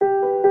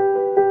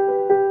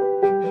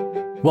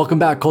Welcome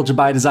back, Culture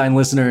by Design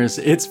listeners.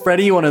 It's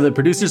Freddie, one of the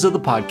producers of the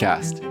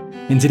podcast.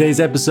 In today's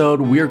episode,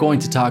 we are going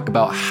to talk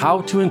about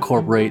how to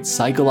incorporate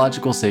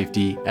psychological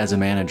safety as a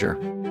manager.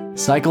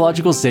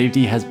 Psychological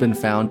safety has been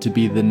found to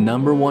be the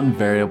number one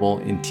variable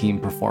in team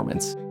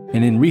performance.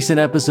 And in recent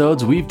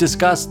episodes, we've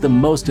discussed the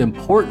most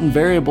important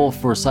variable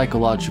for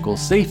psychological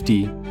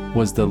safety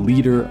was the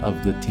leader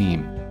of the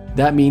team.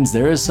 That means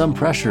there is some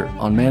pressure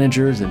on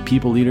managers and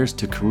people leaders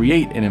to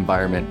create an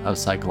environment of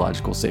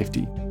psychological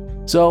safety.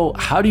 So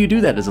how do you do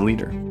that as a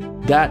leader?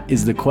 That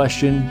is the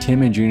question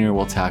Tim and Junior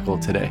will tackle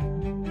today.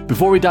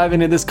 Before we dive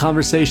into this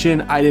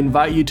conversation, I'd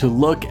invite you to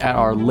look at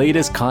our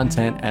latest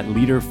content at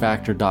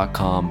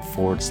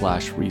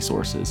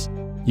leaderfactor.com/resources.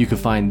 You can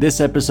find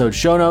this episode's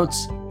show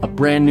notes, a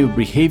brand new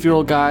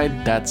behavioral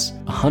guide that's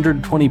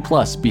 120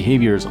 plus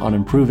behaviors on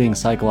improving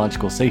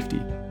psychological safety,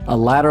 a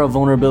ladder of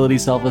vulnerability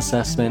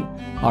self-assessment,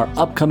 our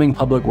upcoming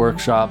public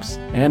workshops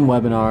and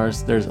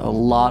webinars. There's a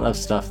lot of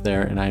stuff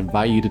there, and I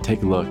invite you to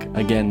take a look.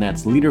 Again,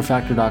 that's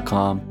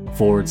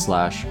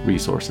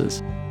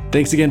leaderfactor.com/resources.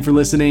 Thanks again for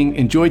listening.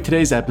 Enjoy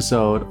today's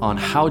episode on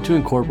how to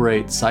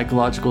incorporate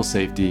psychological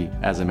safety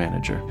as a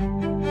manager.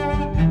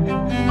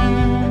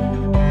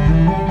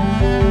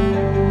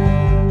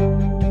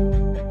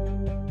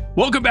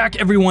 Welcome back,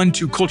 everyone,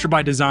 to Culture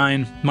by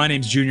Design. My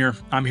name's Junior.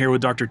 I'm here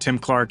with Dr. Tim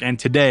Clark, and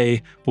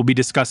today we'll be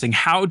discussing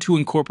how to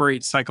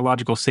incorporate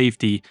psychological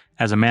safety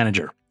as a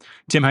manager.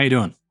 Tim, how you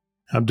doing?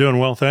 I'm doing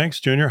well, thanks.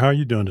 Junior, how are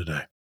you doing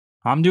today?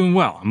 I'm doing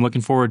well. I'm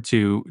looking forward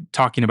to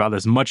talking about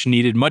this much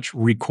needed, much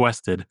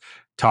requested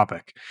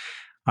topic.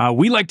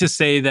 We like to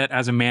say that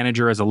as a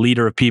manager, as a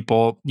leader of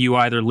people, you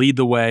either lead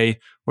the way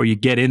or you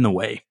get in the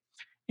way.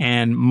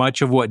 And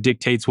much of what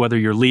dictates whether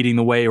you're leading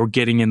the way or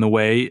getting in the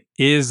way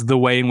is the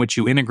way in which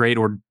you integrate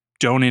or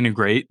don't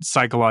integrate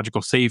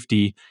psychological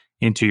safety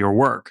into your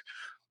work.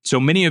 So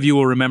many of you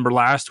will remember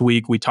last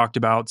week, we talked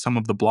about some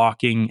of the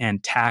blocking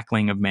and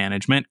tackling of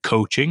management,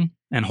 coaching,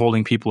 and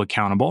holding people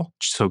accountable.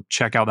 So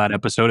check out that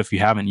episode if you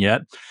haven't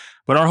yet.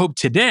 But our hope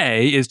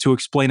today is to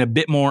explain a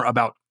bit more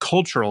about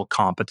cultural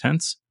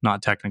competence,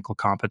 not technical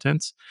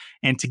competence,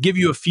 and to give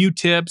you a few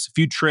tips, a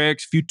few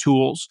tricks, a few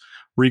tools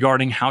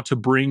regarding how to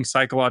bring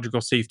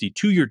psychological safety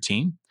to your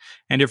team.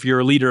 And if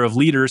you're a leader of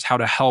leaders, how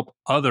to help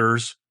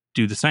others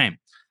do the same.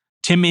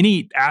 Tim,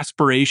 any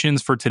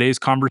aspirations for today's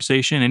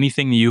conversation?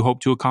 Anything that you hope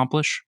to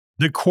accomplish?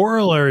 The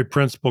corollary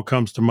principle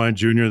comes to mind,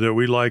 Junior, that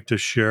we like to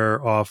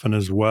share often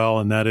as well,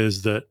 and that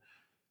is that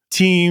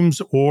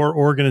teams or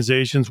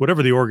organizations,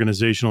 whatever the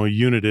organizational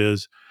unit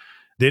is,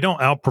 they don't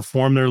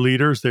outperform their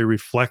leaders, they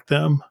reflect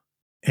them.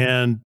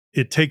 And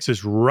it takes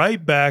us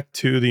right back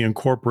to the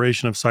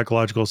incorporation of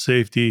psychological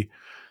safety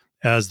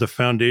as the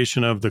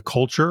foundation of the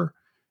culture.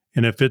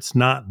 And if it's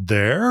not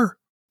there,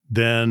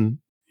 then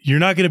you're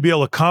not going to be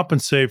able to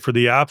compensate for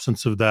the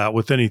absence of that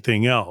with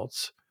anything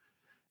else.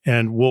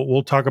 And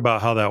we'll talk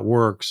about how that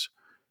works.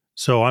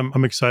 So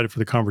I'm excited for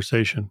the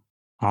conversation.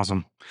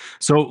 Awesome.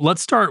 So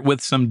let's start with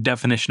some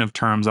definition of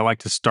terms. I like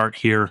to start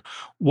here.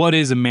 What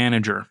is a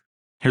manager?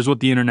 Here's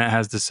what the internet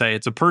has to say.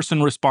 It's a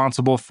person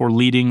responsible for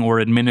leading or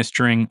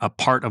administering a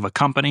part of a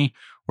company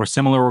or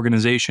similar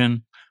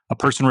organization, a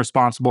person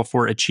responsible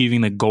for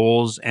achieving the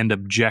goals and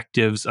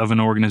objectives of an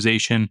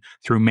organization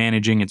through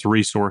managing its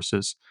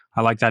resources.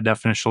 I like that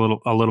definition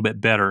a little bit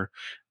better.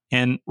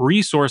 And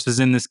resources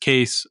in this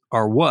case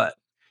are what?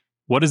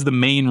 What is the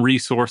main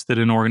resource that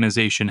an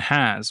organization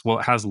has? Well,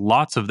 it has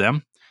lots of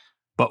them,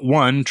 but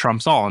one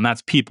trumps all, and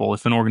that's people.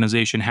 If an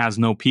organization has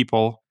no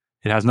people,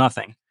 it has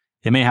nothing.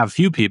 It may have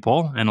few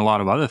people and a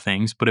lot of other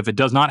things, but if it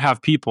does not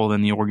have people,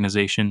 then the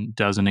organization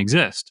doesn't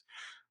exist.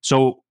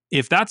 So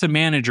if that's a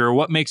manager,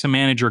 what makes a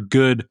manager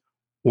good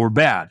or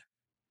bad,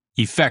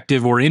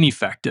 effective or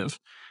ineffective?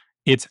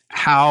 It's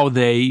how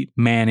they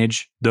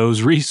manage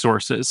those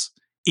resources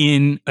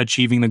in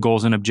achieving the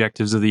goals and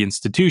objectives of the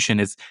institution.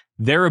 It's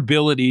their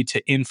ability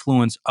to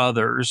influence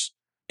others,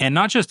 and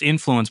not just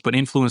influence, but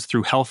influence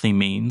through healthy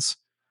means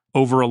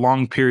over a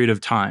long period of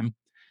time.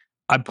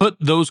 I put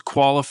those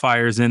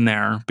qualifiers in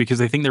there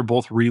because I think they're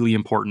both really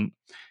important.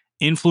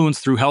 Influence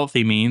through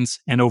healthy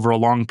means and over a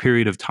long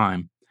period of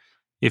time.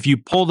 If you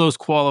pull those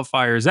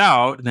qualifiers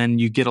out, then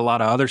you get a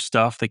lot of other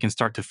stuff that can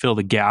start to fill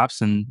the gaps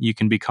and you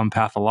can become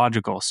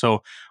pathological.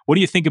 So what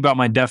do you think about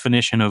my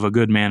definition of a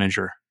good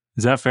manager?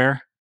 Is that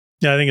fair?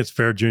 Yeah, I think it's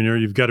fair, Junior.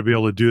 You've got to be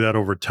able to do that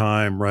over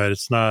time, right?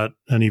 It's not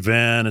an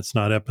event. It's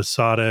not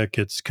episodic.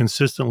 It's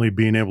consistently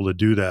being able to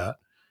do that.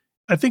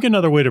 I think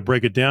another way to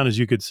break it down is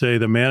you could say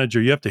the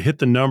manager, you have to hit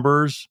the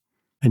numbers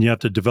and you have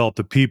to develop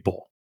the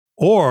people.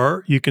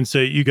 Or you can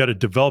say you got to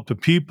develop the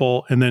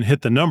people and then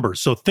hit the numbers.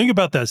 So think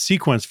about that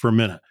sequence for a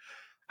minute.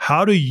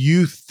 How do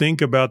you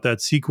think about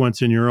that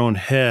sequence in your own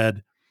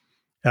head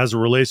as it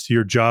relates to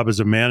your job as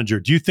a manager?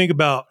 Do you think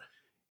about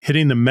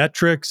hitting the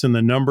metrics and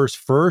the numbers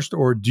first,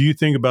 or do you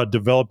think about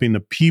developing the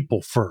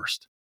people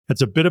first?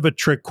 It's a bit of a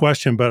trick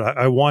question, but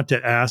I want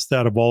to ask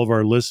that of all of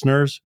our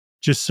listeners,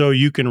 just so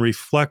you can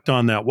reflect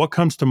on that. What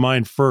comes to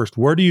mind first?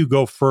 Where do you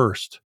go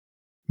first?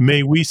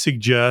 May we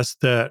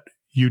suggest that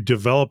you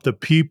develop the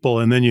people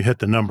and then you hit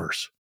the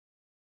numbers?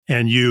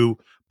 and you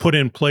put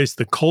in place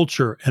the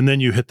culture, and then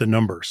you hit the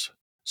numbers.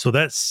 So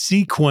that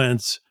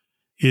sequence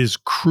is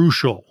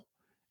crucial.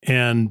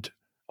 And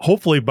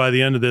hopefully by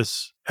the end of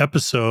this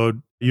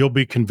episode, you'll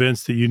be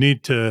convinced that you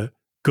need to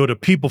go to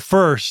people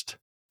first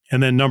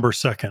and then number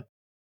second.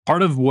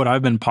 Part of what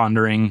I've been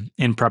pondering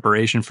in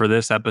preparation for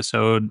this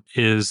episode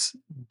is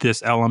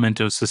this element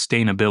of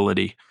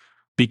sustainability,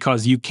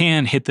 because you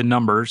can hit the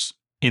numbers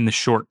in the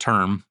short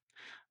term,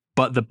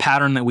 but the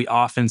pattern that we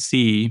often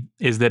see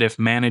is that if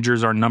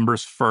managers are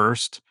numbers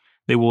first,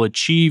 they will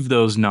achieve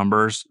those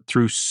numbers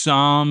through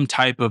some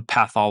type of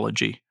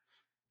pathology.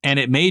 And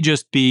it may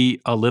just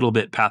be a little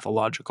bit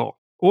pathological,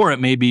 or it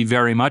may be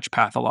very much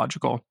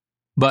pathological.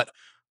 But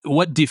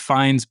what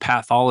defines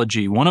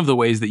pathology? One of the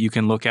ways that you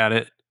can look at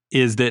it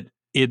is that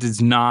it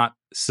is not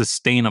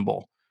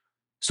sustainable.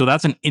 So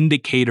that's an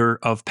indicator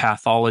of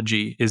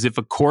pathology, is if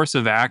a course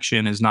of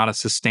action is not a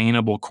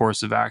sustainable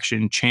course of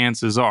action,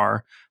 chances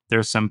are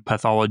there's some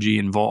pathology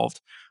involved.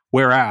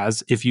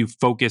 Whereas if you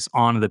focus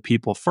on the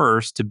people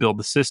first to build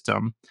the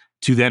system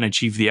to then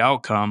achieve the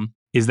outcome,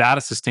 is that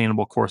a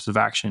sustainable course of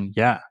action?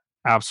 Yeah,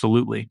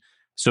 absolutely.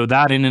 So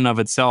that in and of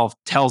itself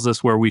tells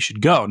us where we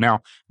should go.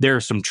 Now, there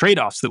are some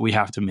trade-offs that we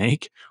have to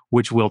make,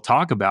 which we'll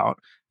talk about.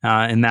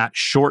 And that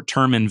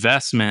short-term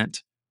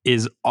investment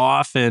is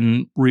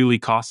often really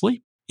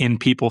costly in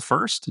people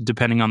first,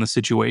 depending on the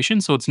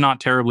situation. So it's not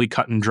terribly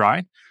cut and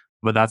dry,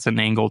 but that's an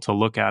angle to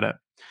look at it.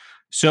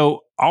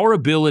 So our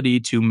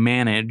ability to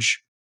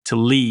manage, to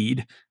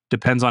lead,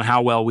 depends on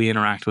how well we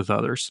interact with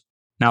others.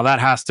 Now, that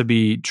has to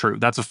be true.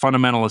 That's a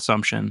fundamental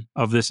assumption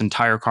of this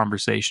entire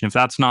conversation. If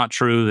that's not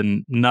true,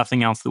 then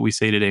nothing else that we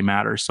say today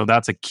matters. So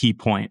that's a key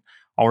point.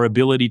 Our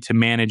ability to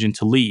manage and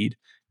to lead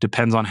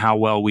depends on how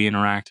well we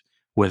interact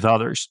with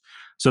others.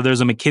 So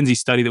there's a McKinsey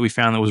study that we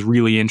found that was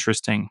really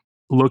interesting,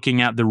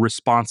 looking at the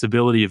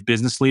responsibility of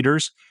business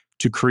leaders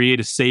to create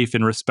a safe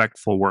and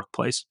respectful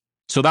workplace.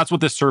 So that's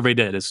what this survey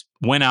did, is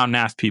went out and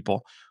asked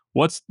people,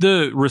 what's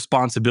the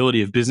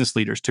responsibility of business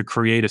leaders to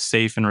create a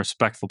safe and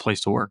respectful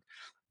place to work?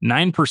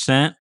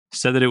 9%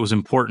 said that it was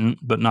important,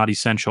 but not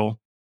essential.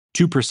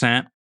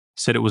 2%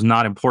 said it was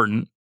not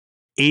important.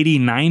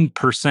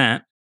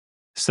 89%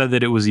 said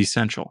that it was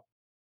essential.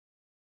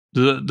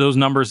 Do those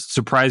numbers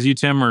surprise you,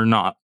 Tim, or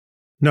not?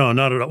 No,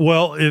 not at all.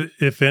 Well,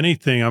 if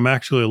anything, I'm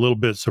actually a little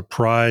bit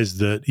surprised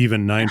that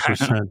even 9%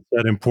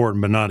 said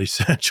important, but not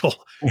essential.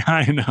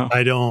 I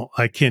know.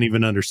 I can't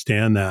even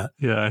understand that.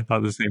 Yeah, I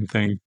thought the same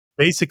thing.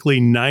 Basically,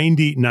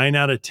 9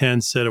 out of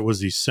 10 said it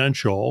was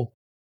essential.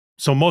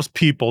 So most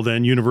people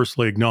then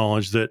universally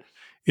acknowledge that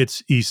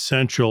it's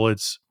essential.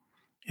 It's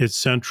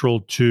central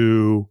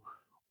to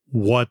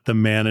what the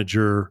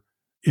manager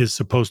is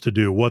supposed to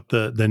do, what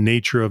the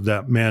nature of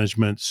that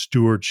management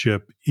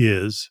stewardship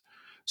is.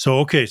 So,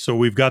 okay, so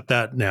we've got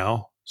that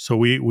now. So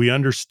we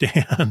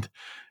understand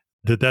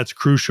that that's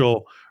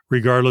crucial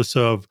regardless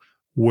of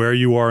where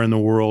you are in the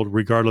world,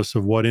 regardless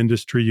of what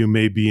industry you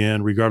may be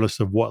in, regardless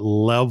of what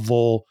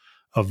level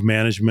of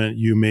management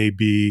you may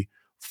be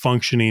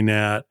functioning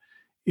at.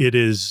 It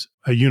is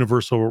a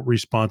universal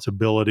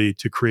responsibility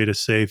to create a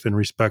safe and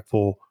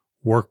respectful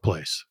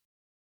workplace.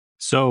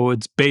 So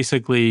it's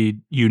basically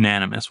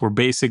unanimous. We're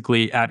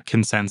basically at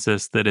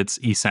consensus that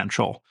it's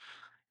essential.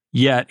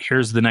 Yet,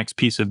 here's the next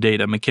piece of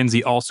data.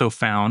 McKinsey also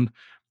found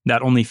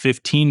that only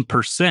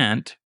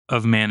 15%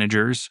 of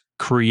managers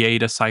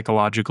create a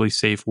psychologically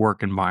safe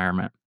work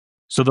environment.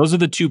 So those are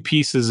the two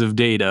pieces of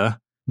data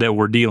that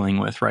we're dealing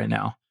with right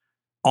now.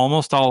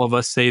 Almost all of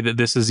us say that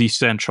this is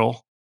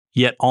essential,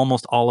 yet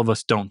almost all of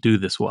us don't do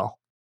this well.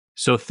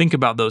 So think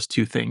about those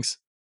two things.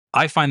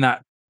 I find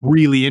that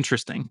really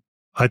interesting.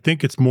 I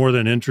think it's more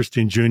than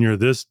interesting, Junior.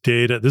 This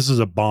data, this is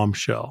a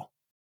bombshell.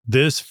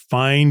 This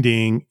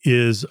finding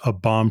is a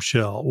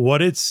bombshell.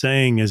 What it's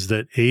saying is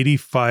that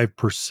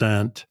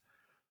 85%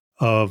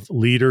 of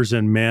leaders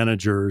and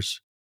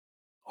managers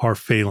are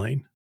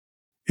failing.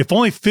 If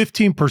only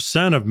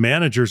 15% of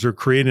managers are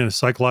creating a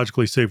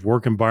psychologically safe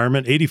work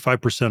environment,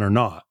 85% are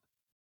not.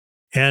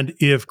 And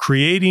if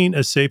creating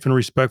a safe and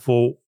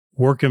respectful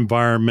work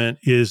environment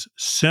is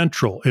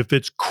central, if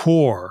it's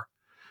core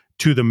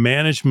to the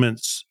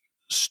management's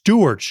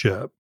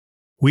stewardship,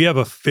 we have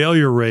a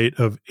failure rate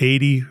of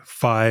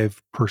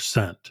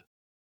 85%.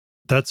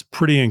 That's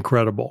pretty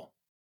incredible.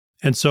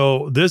 And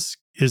so this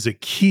is a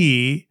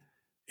key,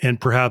 and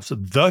perhaps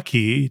the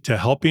key, to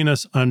helping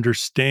us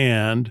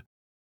understand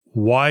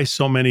why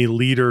so many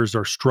leaders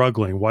are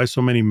struggling, why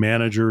so many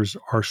managers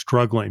are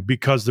struggling,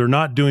 because they're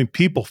not doing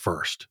people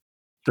first.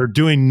 They're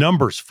doing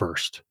numbers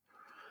first.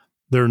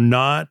 They're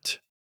not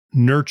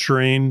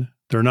nurturing,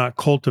 they're not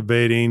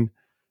cultivating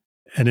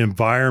an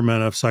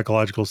environment of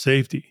psychological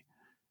safety.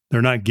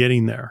 They're not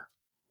getting there.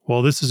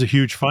 Well, this is a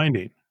huge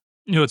finding.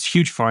 It's a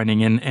huge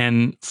finding.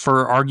 And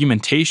for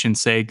argumentation's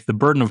sake, the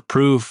burden of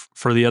proof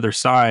for the other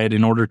side,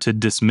 in order to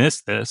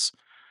dismiss this,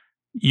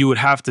 you would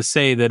have to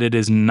say that it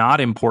is not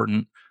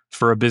important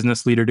for a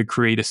business leader to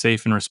create a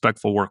safe and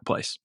respectful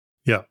workplace.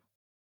 Yeah.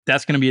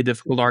 That's going to be a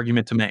difficult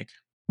argument to make.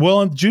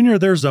 Well, and Junior,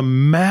 there's a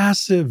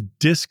massive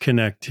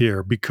disconnect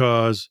here,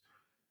 because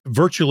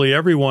virtually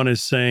everyone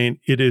is saying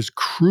it is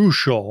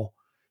crucial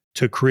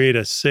to create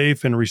a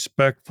safe and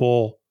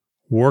respectful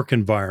work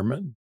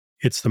environment.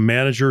 It's the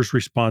manager's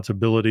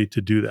responsibility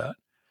to do that.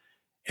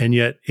 And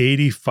yet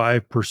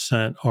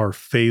 85% are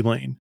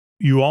failing.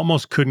 You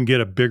almost couldn't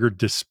get a bigger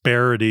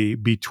disparity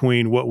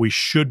between what we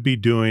should be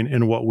doing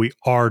and what we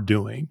are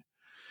doing.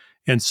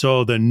 And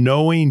so the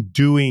knowing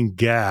doing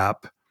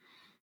gap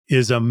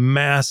is a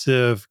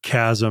massive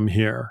chasm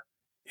here.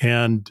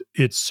 And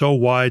it's so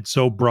wide,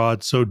 so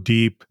broad, so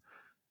deep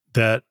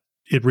that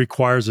it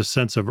requires a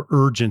sense of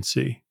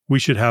urgency. We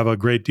should have a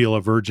great deal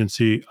of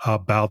urgency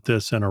about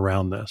this and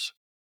around this.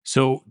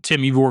 So,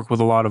 Tim, you've worked with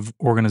a lot of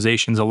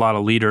organizations, a lot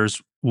of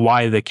leaders.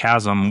 Why the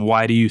chasm?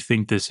 Why do you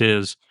think this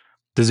is?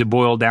 Does it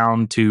boil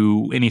down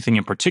to anything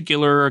in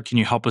particular? Can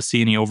you help us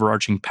see any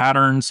overarching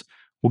patterns?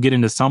 We'll get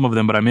into some of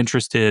them, but I'm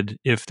interested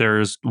if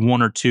there's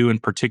one or two in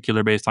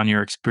particular based on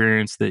your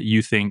experience that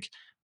you think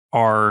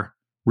are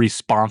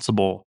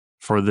responsible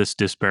for this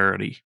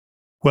disparity.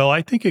 Well,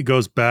 I think it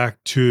goes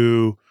back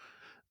to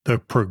the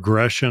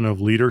progression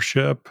of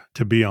leadership,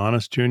 to be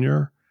honest,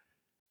 Junior,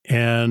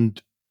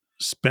 and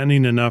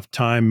spending enough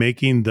time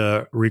making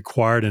the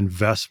required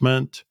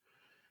investment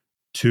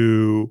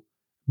to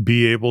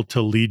be able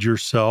to lead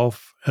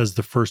yourself as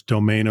the first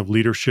domain of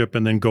leadership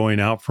and then going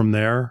out from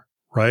there,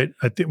 right?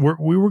 I think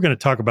we were going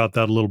to talk about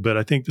that a little bit.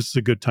 I think this is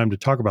a good time to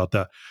talk about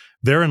that.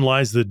 Therein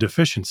lies the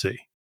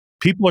deficiency.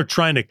 People are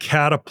trying to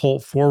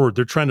catapult forward.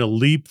 They're trying to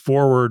leap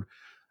forward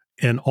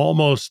and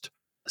almost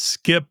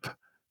skip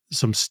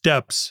some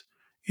steps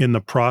in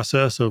the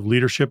process of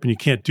leadership. And you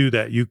can't do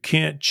that. You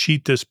can't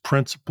cheat this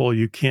principle.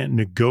 You can't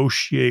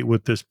negotiate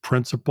with this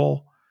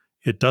principle.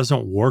 It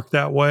doesn't work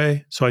that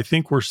way. So I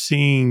think we're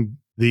seeing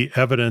the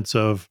evidence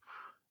of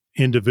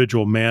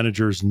individual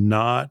managers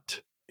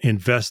not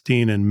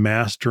investing and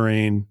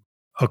mastering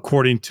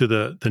according to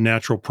the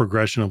natural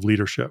progression of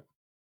leadership.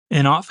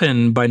 And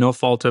often by no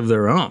fault of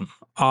their own.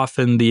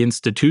 Often the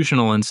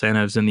institutional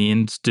incentives and the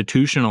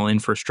institutional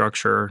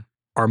infrastructure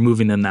are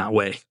moving them that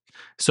way.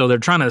 So they're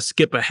trying to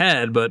skip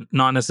ahead, but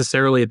not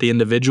necessarily at the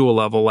individual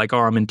level, like,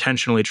 oh, I'm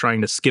intentionally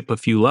trying to skip a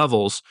few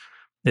levels.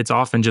 It's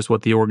often just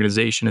what the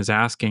organization is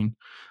asking.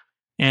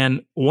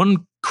 And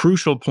one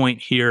crucial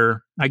point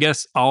here, I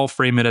guess I'll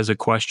frame it as a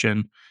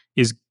question,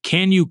 is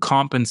can you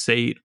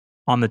compensate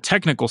on the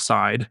technical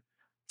side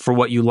for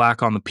what you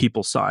lack on the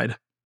people side?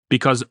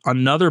 Because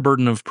another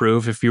burden of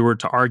proof, if you were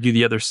to argue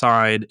the other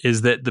side,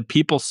 is that the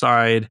people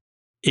side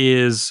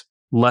is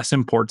less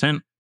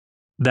important,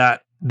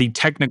 that the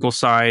technical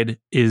side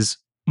is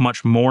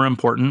much more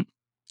important,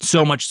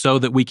 so much so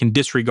that we can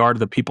disregard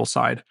the people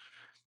side.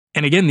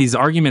 And again, these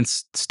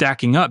arguments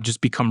stacking up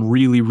just become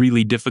really,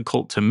 really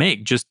difficult to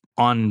make just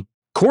on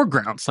core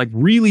grounds, like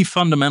really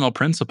fundamental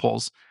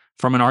principles.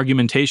 From an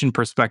argumentation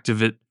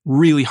perspective, it's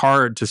really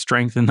hard to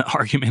strengthen the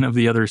argument of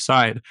the other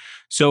side.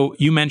 So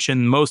you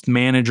mentioned most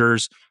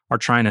managers are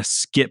trying to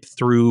skip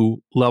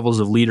through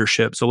levels of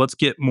leadership. So let's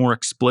get more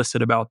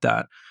explicit about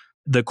that.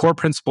 The core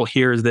principle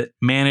here is that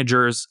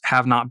managers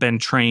have not been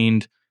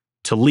trained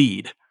to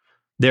lead.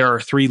 There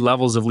are 3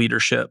 levels of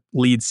leadership: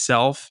 lead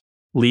self,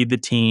 lead the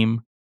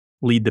team,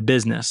 lead the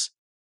business,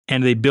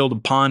 and they build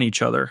upon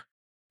each other.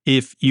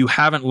 If you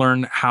haven't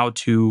learned how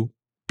to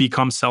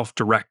become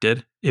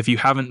self-directed, if you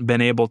haven't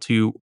been able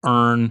to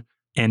earn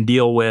and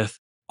deal with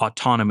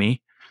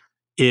autonomy,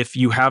 if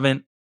you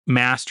haven't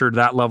mastered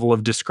that level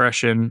of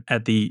discretion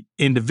at the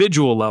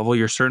individual level,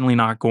 you're certainly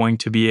not going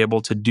to be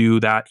able to do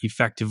that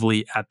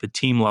effectively at the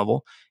team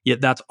level. Yet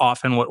that's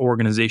often what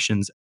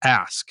organizations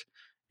ask.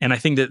 And I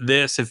think that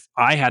this, if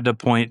I had to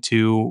point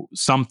to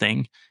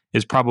something,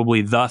 is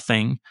probably the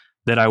thing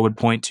that I would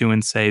point to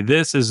and say,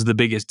 this is the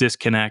biggest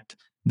disconnect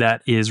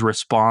that is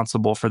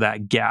responsible for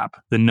that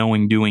gap, the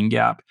knowing doing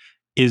gap,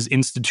 is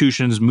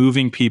institutions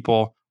moving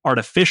people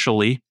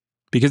artificially,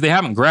 because they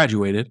haven't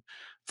graduated,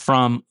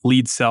 from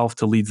lead self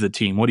to leads the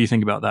team. What do you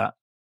think about that?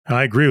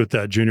 I agree with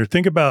that, Junior.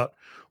 Think about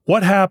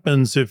what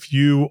happens if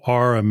you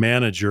are a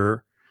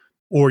manager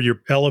or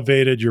you're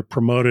elevated, you're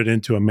promoted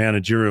into a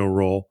managerial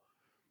role,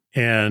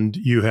 and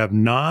you have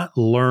not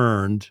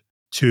learned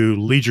to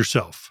lead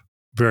yourself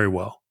very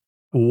well.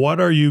 What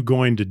are you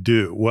going to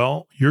do?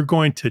 Well, you're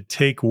going to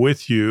take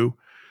with you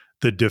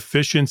the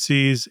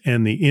deficiencies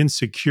and the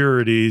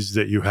insecurities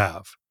that you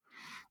have,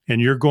 and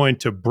you're going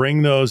to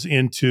bring those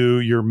into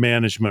your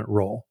management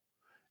role.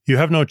 You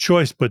have no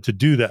choice but to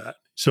do that.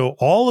 So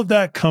all of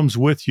that comes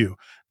with you.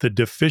 The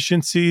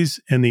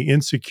deficiencies and the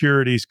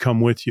insecurities come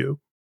with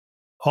you.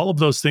 All of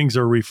those things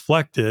are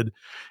reflected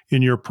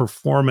in your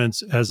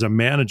performance as a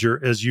manager,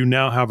 as you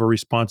now have a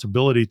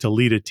responsibility to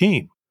lead a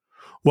team.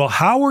 Well,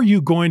 how are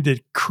you going to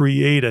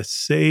create a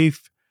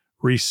safe,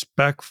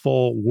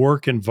 respectful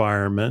work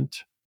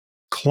environment,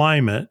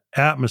 climate,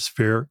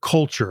 atmosphere,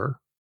 culture,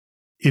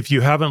 if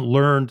you haven't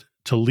learned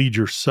to lead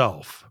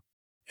yourself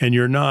and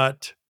you're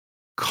not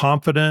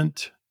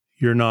confident,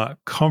 you're not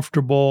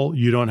comfortable,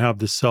 you don't have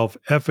the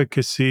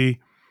self-efficacy?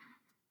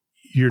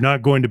 You're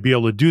not going to be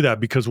able to do that,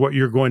 because what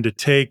you're going to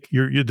take,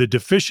 the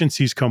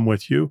deficiencies come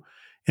with you,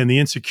 and the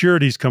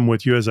insecurities come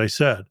with you, as I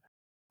said.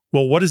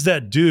 Well, what does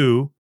that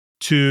do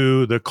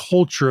to the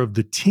culture of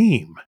the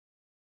team?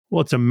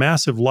 Well, it's a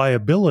massive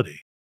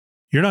liability.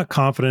 You're not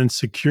confident and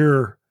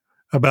secure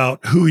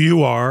about who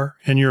you are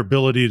and your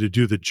ability to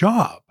do the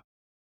job.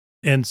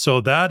 And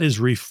so that is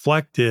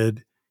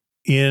reflected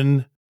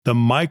in the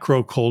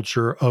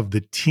microculture of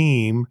the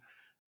team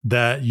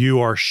that you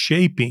are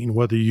shaping,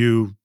 whether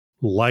you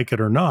like it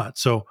or not.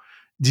 So,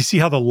 do you see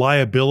how the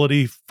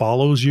liability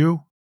follows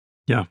you?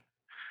 Yeah.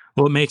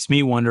 Well, it makes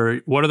me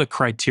wonder, what are the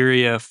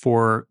criteria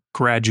for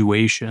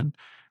graduation?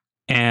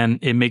 And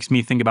it makes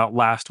me think about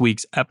last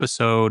week's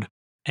episode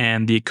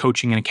and the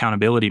coaching and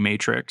accountability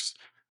matrix.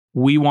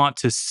 We want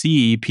to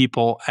see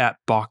people at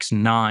box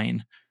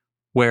 9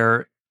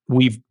 where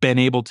we've been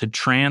able to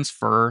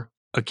transfer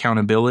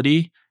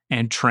accountability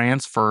and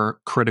transfer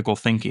critical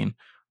thinking,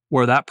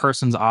 where that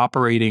person's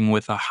operating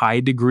with a high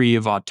degree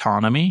of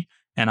autonomy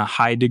and a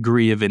high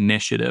degree of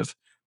initiative.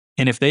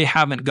 And if they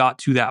haven't got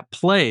to that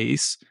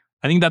place,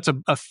 I think that's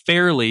a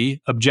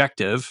fairly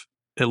objective,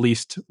 at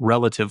least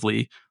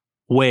relatively,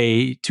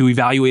 way to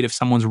evaluate if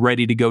someone's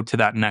ready to go to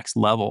that next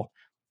level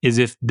is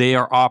if they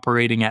are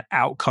operating at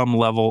outcome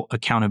level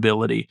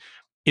accountability.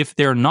 If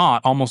they're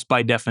not, almost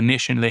by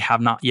definition, they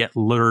have not yet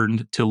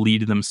learned to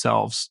lead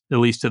themselves, at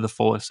least to the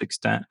fullest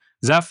extent.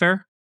 Is that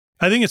fair?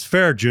 I think it's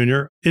fair,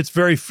 Junior. It's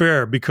very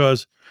fair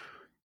because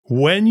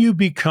when you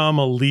become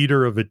a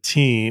leader of a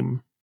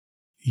team,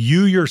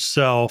 you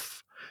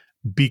yourself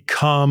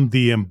become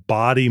the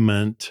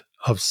embodiment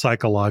of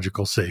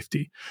psychological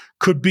safety.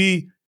 Could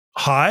be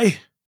high,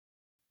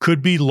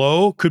 could be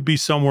low, could be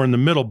somewhere in the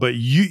middle, but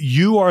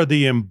you are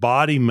the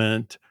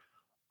embodiment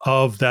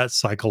of that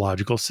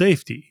psychological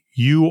safety.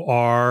 You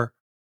are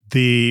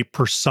the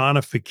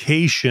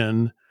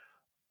personification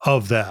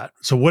of that.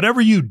 So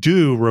whatever you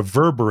do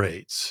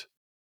reverberates.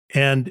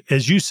 And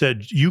as you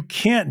said, you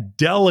can't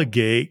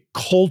delegate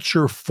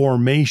culture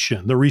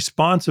formation. The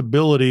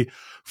responsibility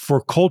for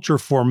culture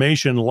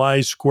formation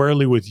lies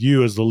squarely with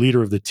you as the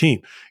leader of the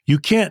team. You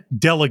can't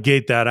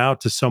delegate that out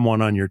to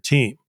someone on your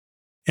team.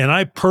 And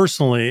I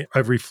personally,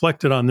 I've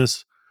reflected on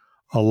this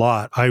a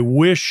lot. I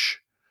wish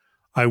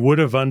I would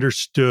have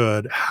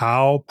understood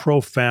how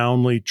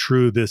profoundly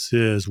true this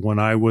is when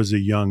I was a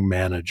young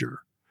manager.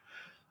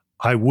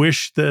 I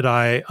wish that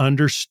I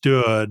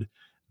understood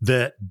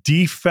that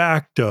de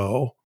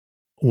facto,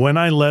 when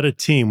I led a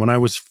team, when I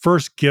was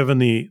first given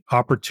the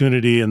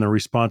opportunity and the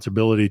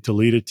responsibility to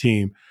lead a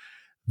team,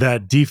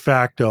 that de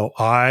facto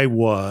I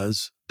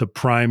was the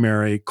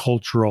primary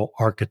cultural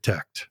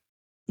architect.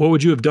 What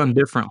would you have done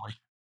differently?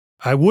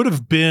 I would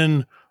have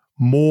been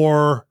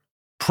more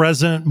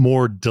present,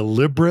 more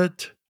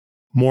deliberate,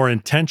 more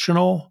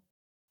intentional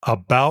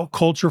about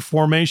culture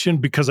formation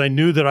because I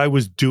knew that I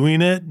was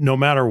doing it no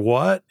matter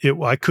what.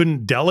 I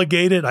couldn't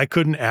delegate it. I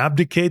couldn't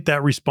abdicate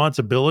that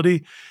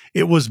responsibility.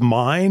 It was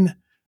mine.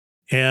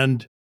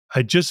 And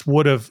I just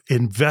would have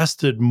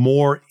invested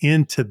more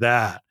into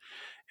that.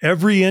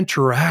 Every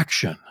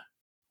interaction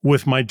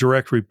with my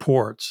direct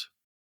reports,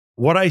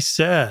 what I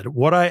said,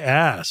 what I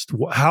asked,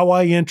 how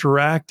I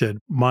interacted,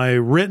 my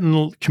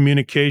written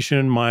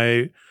communication,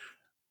 my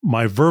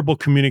verbal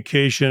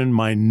communication,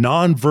 my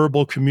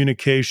nonverbal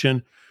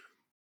communication,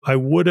 I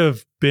would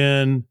have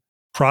been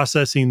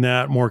processing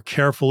that more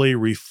carefully,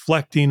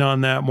 reflecting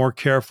on that more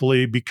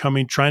carefully,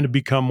 trying to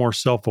become more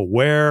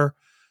self-aware.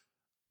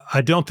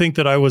 I don't think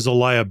that I was a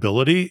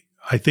liability.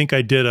 I think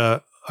I did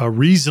a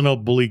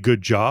reasonably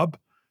good job.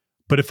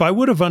 But if I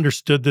would have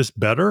understood this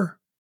better,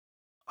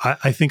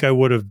 I think I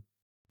would have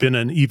been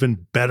an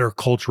even better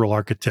cultural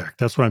architect.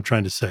 That's what I'm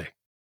trying to say.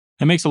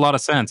 It makes a lot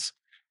of sense.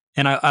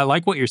 And I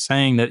like what you're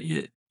saying that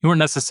you weren't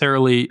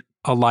necessarily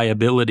a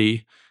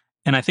liability.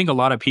 And I think a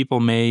lot of people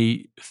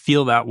may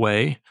feel that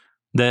way,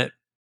 that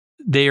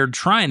they are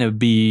trying to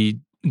be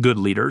good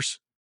leaders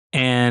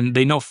and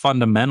they know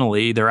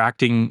fundamentally they're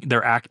acting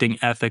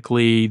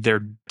ethically,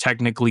 they're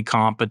technically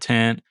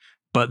competent,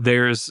 but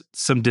there's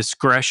some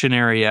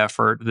discretionary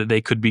effort that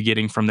they could be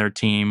getting from their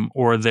team,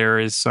 or there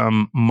is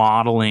some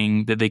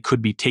modeling that they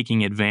could be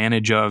taking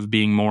advantage of,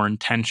 being more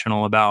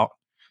intentional about.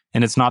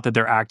 And it's not that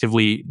they're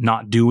actively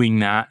not doing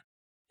that,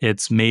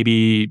 it's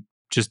maybe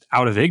just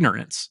out of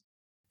ignorance.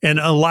 And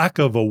a lack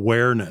of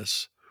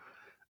awareness.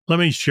 Let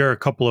me share a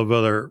couple of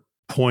other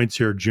points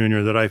here,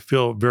 Junior, that I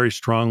feel very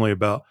strongly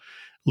about.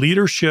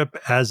 Leadership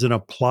as an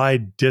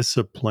applied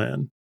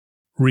discipline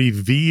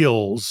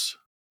reveals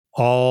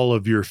all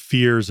of your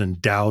fears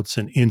and doubts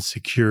and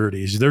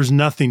insecurities. There's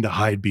nothing to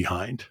hide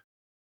behind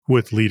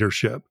with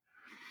leadership.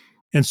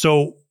 And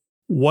so,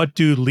 what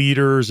do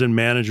leaders and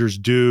managers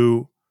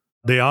do?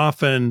 They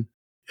often,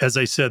 as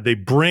I said, they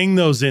bring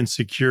those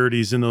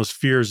insecurities and those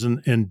fears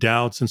and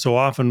doubts. And so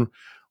often,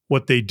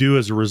 what they do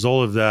as a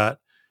result of that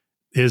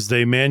is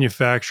they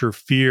manufacture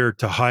fear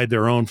to hide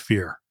their own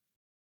fear.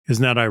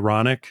 Isn't that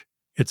ironic?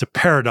 It's a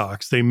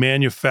paradox. They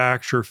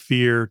manufacture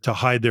fear to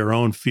hide their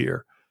own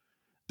fear.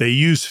 They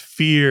use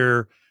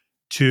fear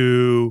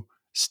to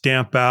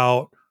stamp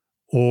out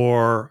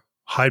or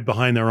hide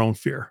behind their own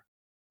fear.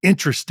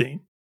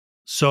 Interesting.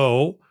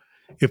 So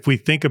if we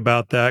think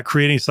about that,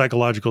 creating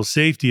psychological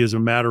safety is a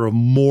matter of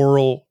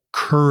moral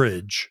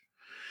courage.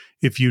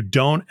 If you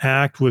don't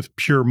act with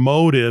pure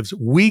motives,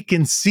 we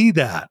can see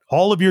that.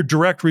 All of your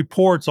direct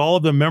reports, all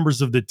of the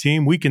members of the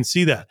team, we can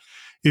see that.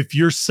 If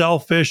you're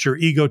selfish or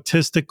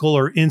egotistical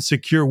or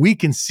insecure, we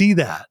can see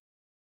that.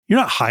 You're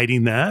not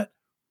hiding that.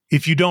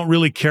 If you don't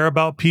really care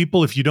about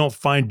people, if you don't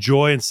find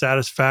joy and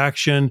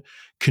satisfaction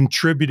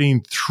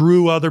contributing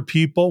through other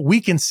people, we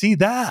can see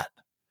that.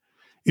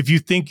 If you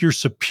think you're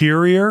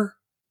superior,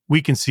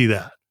 we can see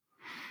that.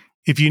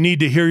 If you need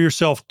to hear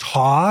yourself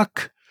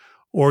talk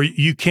or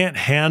you can't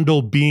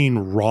handle being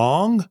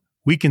wrong,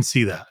 we can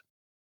see that.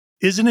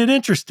 Isn't it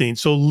interesting?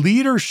 So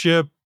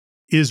leadership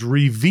is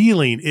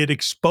revealing, it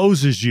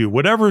exposes you.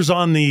 Whatever's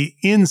on the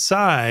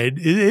inside,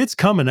 it's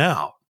coming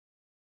out.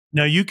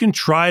 Now, you can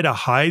try to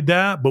hide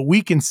that, but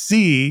we can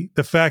see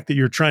the fact that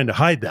you're trying to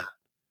hide that.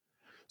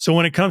 So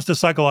when it comes to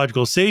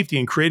psychological safety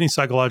and creating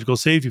psychological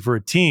safety for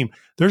a team,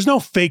 there's no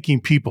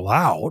faking people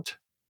out.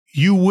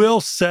 You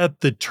will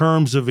set the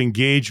terms of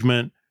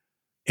engagement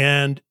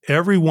and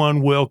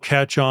everyone will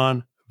catch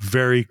on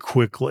very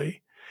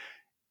quickly.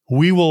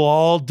 We will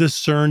all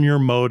discern your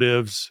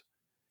motives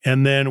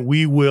and then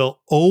we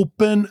will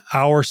open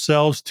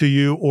ourselves to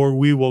you or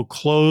we will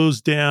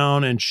close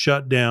down and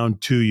shut down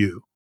to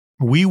you.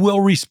 We will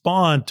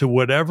respond to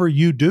whatever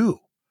you do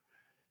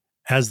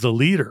as the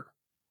leader,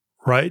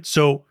 right?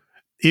 So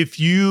if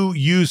you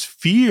use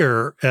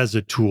fear as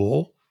a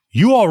tool,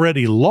 you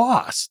already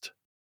lost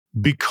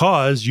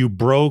because you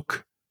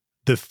broke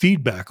the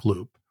feedback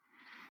loop.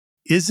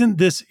 Isn't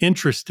this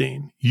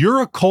interesting?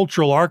 You're a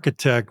cultural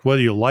architect,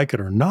 whether you like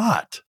it or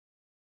not.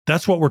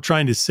 That's what we're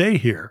trying to say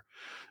here.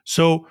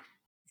 So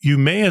you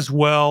may as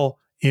well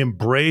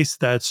embrace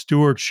that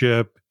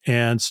stewardship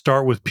and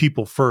start with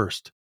people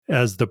first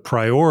as the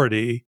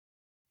priority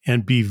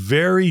and be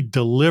very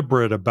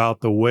deliberate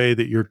about the way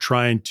that you're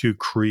trying to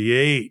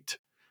create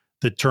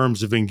the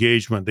terms of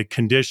engagement, the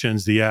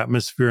conditions, the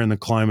atmosphere, and the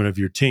climate of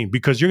your team,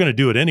 because you're going to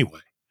do it anyway.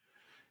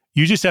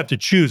 You just have to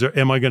choose,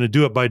 am I going to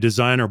do it by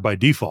design or by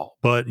default?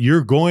 But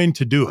you're going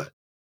to do it.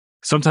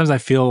 Sometimes I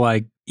feel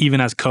like even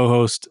as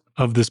co-host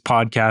of this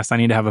podcast, I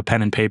need to have a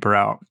pen and paper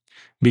out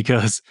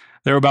because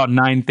there were about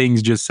 9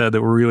 things just said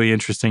that were really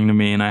interesting to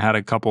me. And I had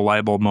a couple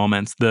light bulb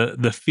moments.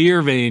 The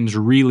fear vein's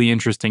really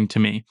interesting to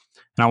me.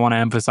 And I want to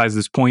emphasize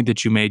this point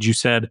that you made. You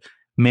said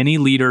many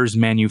leaders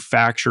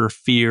manufacture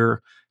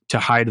fear to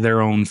hide their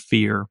own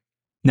fear.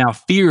 Now,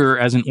 fear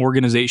as an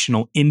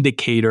organizational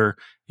indicator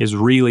is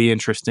really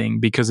interesting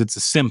because it's a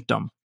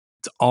symptom.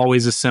 It's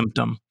always a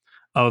symptom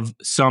of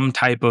some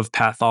type of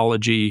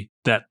pathology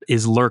that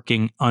is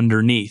lurking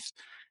underneath.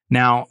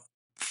 Now,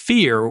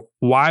 fear,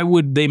 why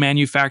would they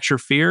manufacture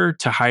fear?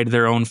 To hide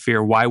their own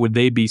fear. Why would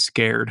they be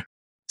scared?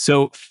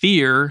 So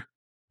fear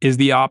is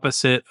the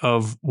opposite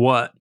of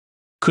what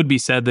could be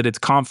said that it's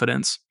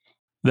confidence,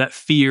 that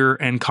fear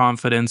and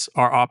confidence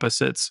are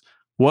opposites.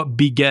 What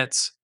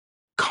begets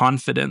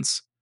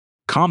confidence?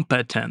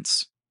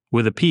 Competence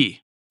with a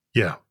P.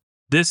 Yeah.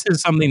 This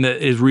is something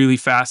that is really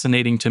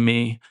fascinating to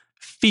me.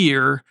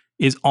 Fear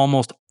is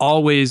almost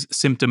always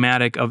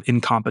symptomatic of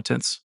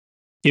incompetence.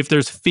 If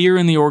there's fear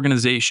in the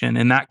organization,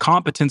 and that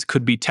competence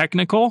could be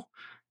technical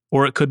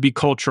or it could be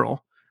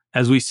cultural.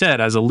 As we said,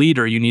 as a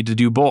leader, you need to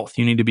do both.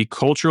 You need to be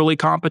culturally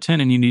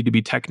competent and you need to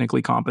be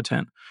technically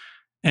competent.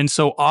 And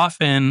so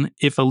often,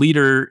 if a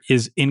leader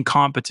is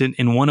incompetent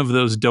in one of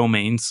those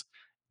domains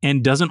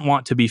and doesn't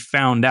want to be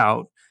found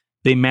out,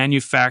 they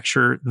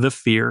manufacture the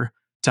fear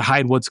to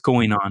hide what's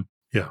going on.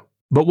 Yeah.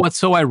 But what's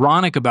so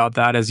ironic about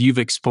that, as you've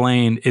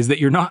explained, is that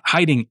you're not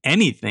hiding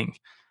anything.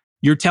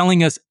 You're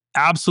telling us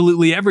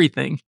absolutely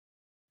everything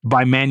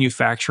by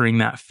manufacturing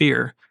that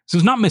fear. So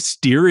it's not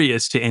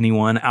mysterious to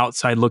anyone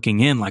outside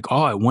looking in, like,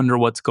 oh, I wonder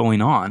what's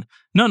going on.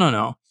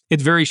 No.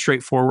 It's very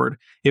straightforward.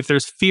 If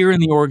there's fear in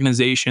the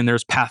organization,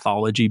 there's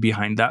pathology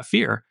behind that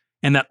fear.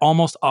 And that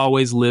almost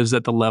always lives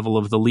at the level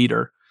of the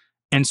leader.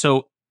 And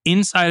so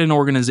inside an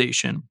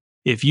organization,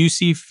 if you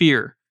see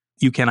fear,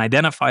 you can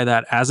identify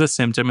that as a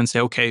symptom and say,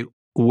 okay,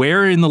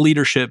 where in the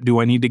leadership do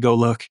I need to go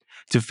look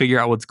to figure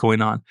out what's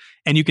going on?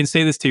 And you can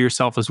say this to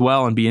yourself as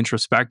well and be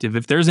introspective.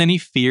 If there's any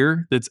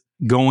fear that's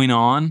going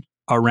on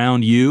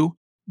around you,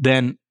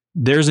 then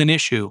there's an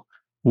issue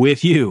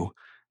with you.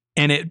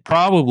 And it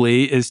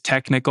probably is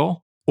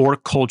technical or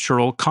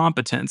cultural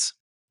competence.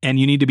 And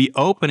you need to be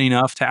open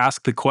enough to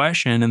ask the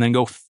question and then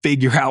go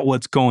figure out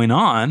what's going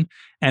on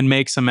and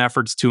make some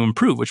efforts to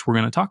improve, which we're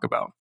going to talk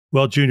about.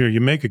 Well, Junior, you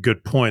make a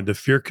good point. The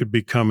fear could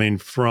be coming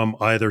from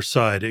either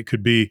side. It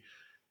could be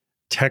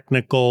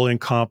technical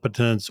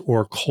incompetence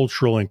or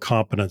cultural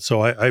incompetence.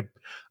 So I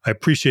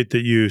appreciate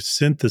that you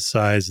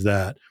synthesize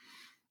that.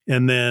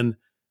 And then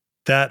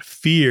that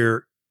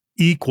fear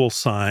equal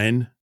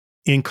sign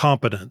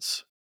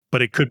incompetence,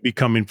 but it could be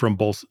coming from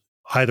both,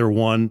 either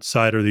one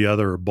side or the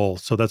other or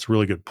both. So that's a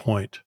really good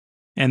point.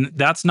 And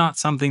that's not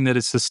something that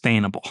is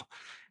sustainable.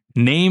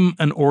 Name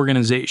an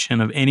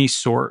organization of any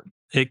sort.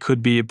 It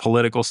could be a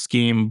political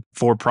scheme,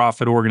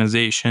 for-profit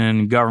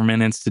organization,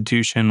 government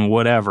institution,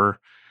 whatever,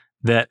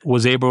 that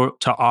was able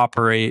to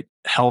operate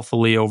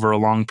healthily over a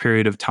long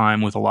period of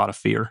time with a lot of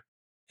fear.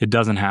 It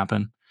doesn't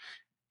happen.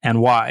 And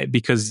why?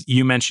 Because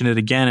you mentioned it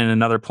again in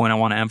another point I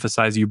want to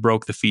emphasize, you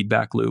broke the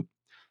feedback loop.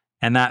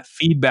 And that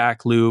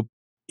feedback loop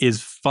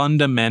is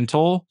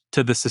fundamental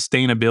to the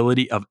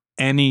sustainability of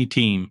any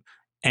team,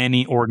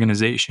 any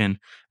organization,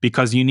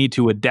 because you need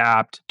to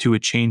adapt to a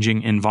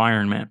changing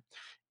environment.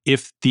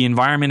 If the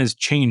environment is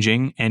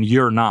changing and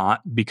you're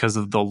not because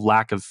of the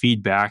lack of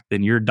feedback,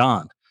 then you're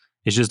done.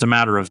 It's just a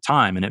matter of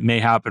time. And it may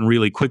happen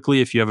really quickly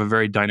if you have a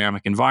very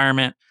dynamic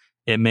environment.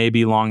 It may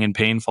be long and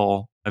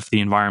painful if the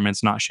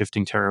environment's not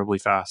shifting terribly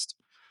fast.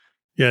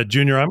 Yeah,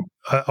 Junior,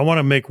 I want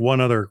to make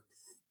one other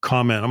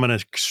comment. I'm going to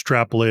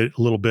extrapolate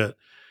a little bit.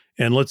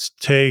 And let's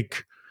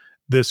take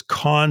this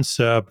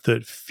concept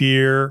that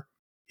fear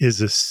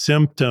is a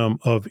symptom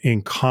of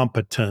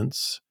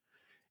incompetence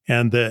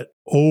and that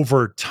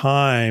over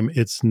time,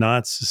 it's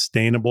not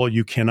sustainable.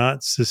 You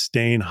cannot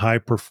sustain high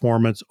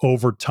performance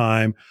over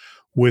time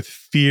with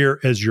fear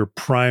as your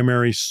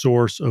primary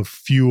source of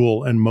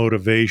fuel and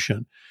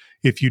motivation.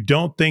 If you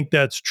don't think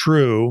that's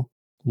true,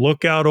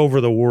 look out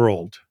over the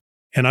world.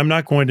 And I'm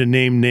not going to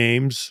name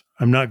names.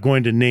 I'm not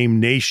going to name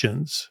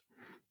nations,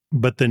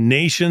 but the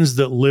nations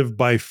that live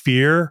by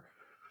fear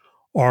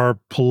are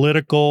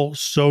political,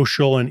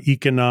 social, and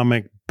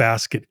economic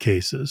basket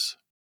cases.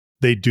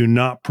 They do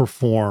not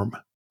perform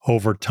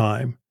over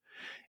time,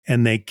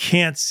 and they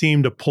can't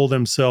seem to pull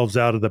themselves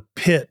out of the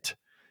pit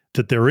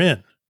that they're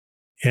in.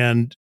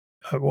 And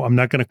I'm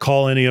not going to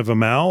call any of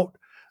them out,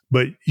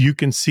 but you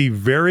can see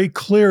very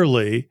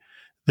clearly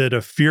that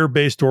a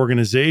fear-based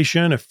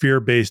organization, a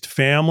fear-based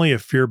family, a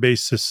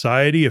fear-based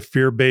society, a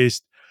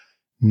fear-based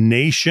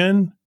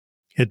nation,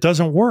 it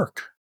doesn't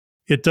work.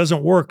 It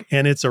doesn't work.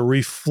 And it's a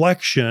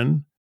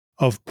reflection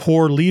of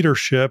poor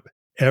leadership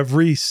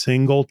every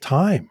single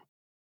time.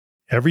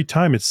 Every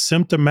time. It's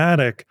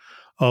symptomatic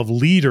of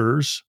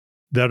leaders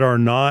that are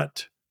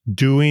not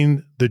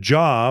doing the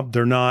job.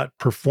 They're not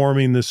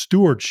performing the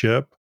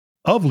stewardship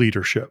of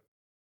leadership.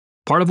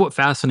 Part of what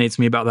fascinates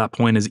me about that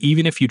point is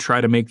even if you try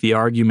to make the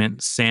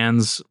argument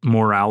sans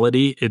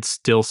morality, it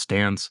still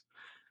stands.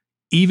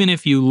 Even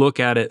if you look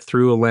at it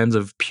through a lens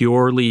of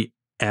purely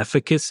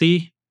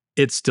efficacy,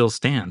 it still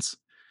stands.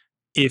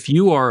 If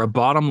you are a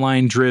bottom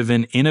line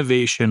driven,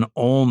 innovation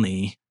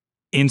only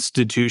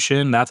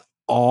institution, that's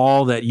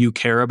all that you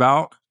care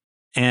about,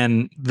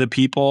 and the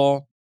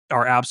people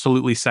are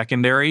absolutely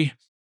secondary,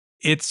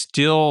 it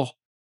still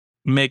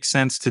makes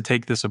sense to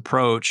take this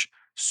approach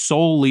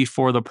solely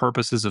for the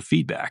purposes of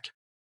feedback.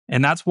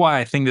 And that's why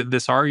I think that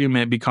this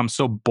argument becomes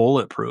so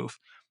bulletproof.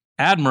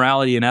 Add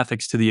morality and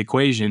ethics to the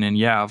equation, and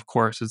yeah, of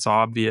course, it's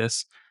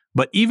obvious.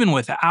 But even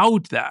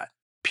without that,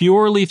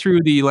 purely through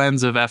the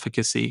lens of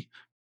efficacy,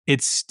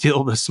 it's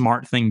still the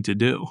smart thing to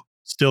do.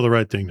 Still the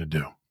right thing to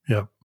do.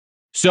 Yep.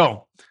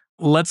 So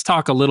let's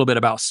talk a little bit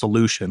about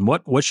solution.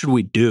 What should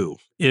we do?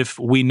 If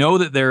we know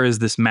that there is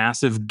this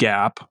massive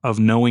gap of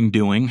knowing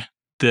doing,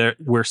 that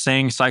we're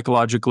saying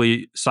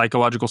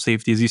psychological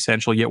safety is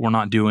essential, yet we're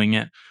not doing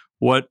it.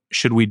 What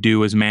should we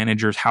do as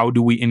managers? How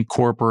do we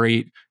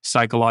incorporate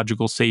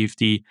psychological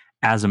safety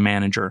as a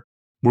manager?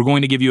 We're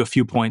going to give you a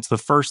few points. The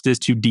first is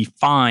to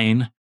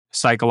define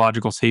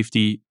psychological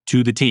safety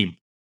to the team.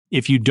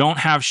 If you don't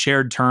have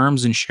shared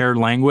terms and shared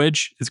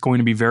language, it's going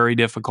to be very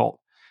difficult.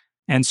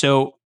 And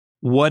so,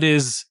 what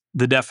is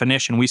the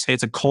definition? We say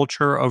it's a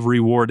culture of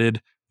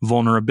rewarded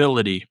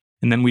vulnerability.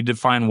 And then we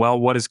define, well,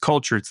 what is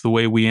culture? It's the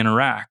way we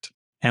interact.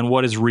 And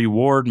what does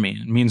reward mean?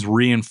 It means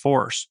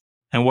reinforce.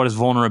 And what is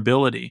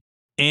vulnerability?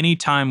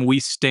 Anytime we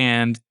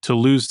stand to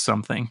lose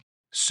something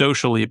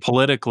socially,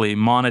 politically,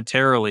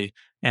 monetarily,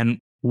 and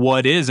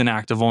what is an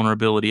act of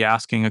vulnerability?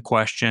 Asking a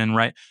question,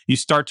 right? You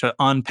start to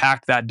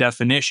unpack that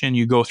definition.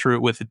 You go through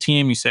it with a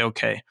team. You say,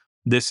 okay,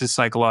 this is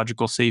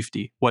psychological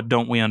safety. What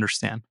don't we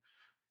understand?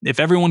 If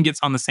everyone gets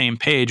on the same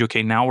page,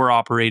 okay, now we're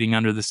operating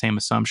under the same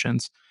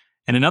assumptions.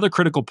 And another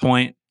critical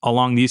point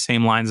along these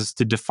same lines is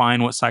to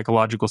define what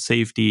psychological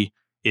safety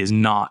is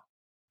not.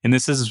 And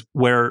this is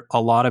where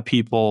a lot of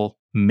people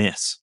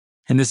miss.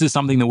 And this is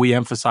something that we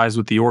emphasize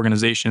with the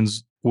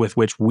organizations with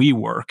which we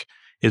work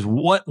is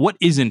what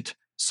isn't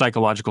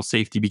psychological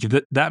safety,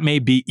 because that may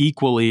be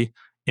equally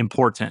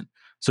important.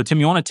 So Tim,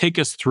 you want to take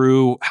us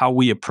through how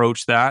we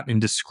approach that in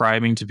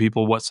describing to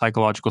people what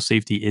psychological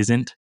safety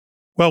isn't?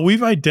 Well,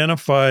 we've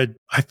identified,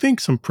 I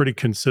think, some pretty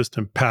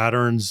consistent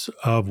patterns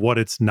of what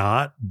it's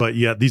not, but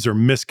yet these are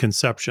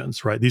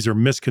misconceptions, right? These are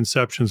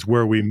misconceptions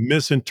where we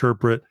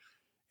misinterpret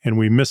and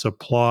we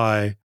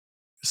misapply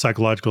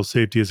psychological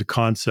safety as a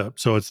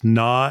concept. So it's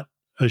not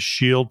a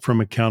shield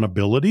from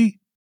accountability.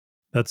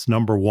 That's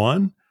number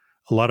one.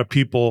 A lot of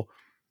people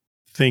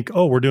think,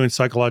 oh, we're doing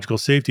psychological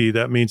safety.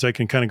 That means I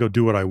can kind of go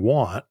do what I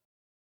want.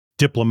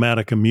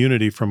 Diplomatic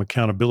immunity from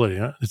accountability.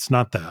 It's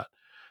not that.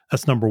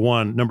 That's number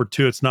one. Number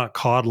two, it's not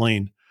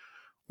coddling.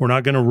 We're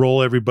not going to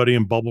roll everybody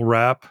in bubble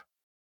wrap.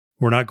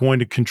 We're not going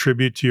to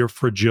contribute to your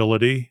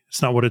fragility.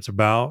 It's not what it's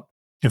about.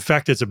 In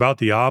fact, it's about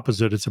the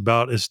opposite. It's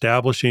about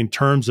establishing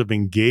terms of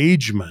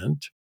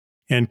engagement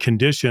and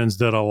conditions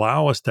that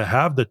allow us to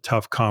have the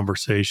tough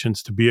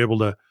conversations, to be able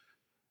to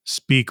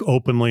speak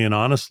openly and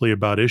honestly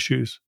about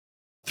issues.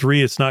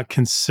 3, it's not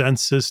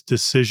consensus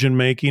decision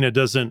making. It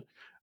doesn't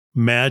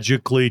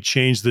magically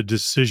change the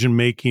decision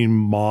making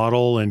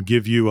model and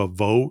give you a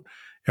vote.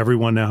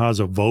 Everyone now has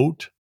a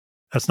vote.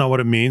 That's not what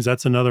it means.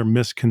 That's another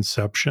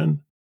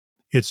misconception.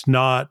 It's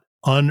not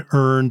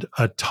unearned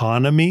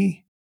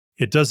autonomy.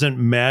 It doesn't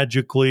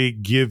magically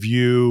give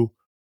you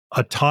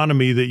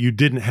autonomy that you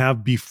didn't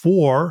have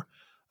before.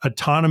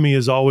 Autonomy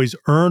is always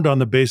earned on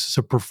the basis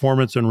of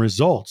performance and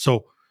results.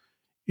 So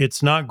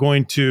it's not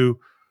going to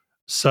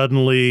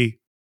suddenly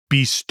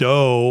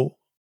bestow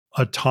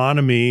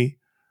autonomy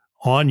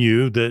on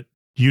you that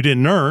you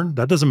didn't earn.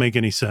 That doesn't make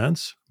any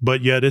sense,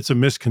 but yet it's a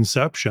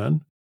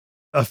misconception.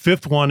 A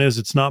 5th one is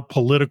it's not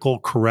political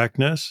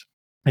correctness.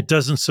 It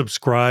doesn't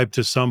subscribe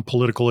to some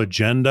political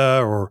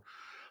agenda or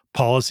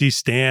policy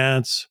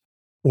stance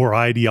or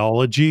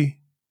ideology,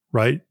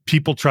 right?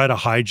 People try to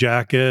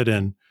hijack it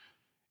and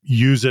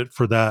use it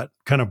for that,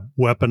 kind of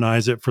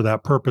weaponize it for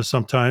that purpose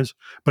sometimes,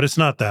 but it's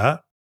not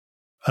that.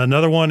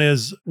 Another one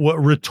is what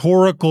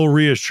rhetorical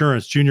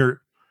reassurance.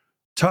 Junior,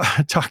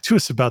 talk to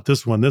us about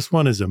this one. This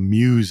one is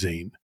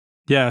amusing.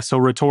 Yeah. So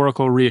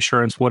rhetorical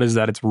reassurance, what is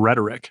that? It's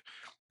rhetoric.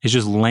 It's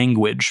just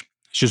language.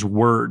 It's just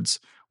words.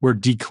 We're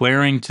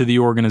declaring to the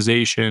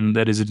organization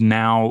that is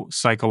now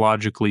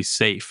psychologically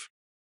safe.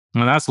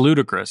 Now that's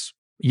ludicrous.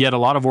 Yet a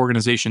lot of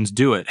organizations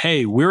do it.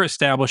 Hey, we're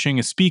establishing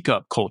a speak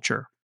up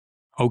culture.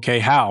 Okay,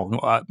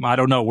 how? I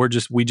don't know.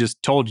 We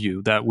just told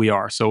you that we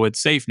are. So it's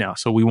safe now.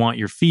 So we want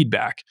your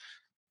feedback.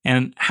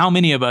 And how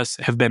many of us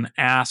have been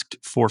asked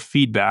for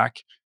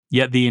feedback,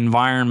 yet the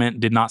environment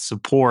did not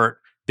support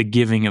the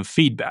giving of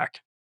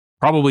feedback?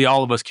 Probably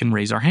all of us can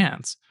raise our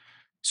hands.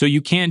 So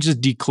you can't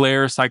just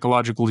declare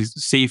psychological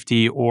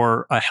safety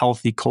or a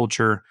healthy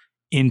culture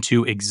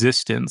into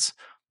existence.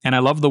 And I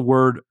love the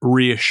word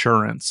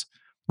reassurance,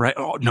 right?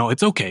 Oh, no,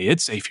 it's okay.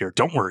 It's safe here.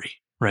 Don't worry,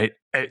 right?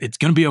 It's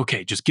going to be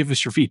okay. Just give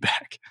us your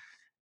feedback.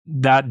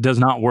 That does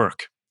not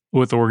work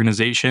with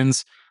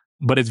organizations,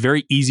 but it's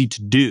very easy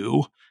to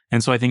do.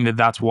 And so I think that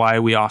that's why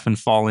we often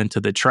fall into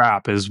the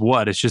trap is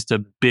what? It's just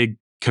a big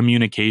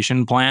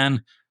communication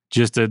plan,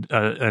 just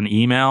an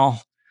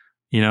email,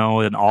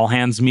 an all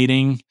hands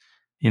meeting.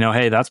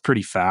 Hey, that's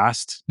pretty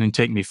fast. And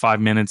take me 5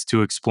 minutes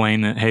to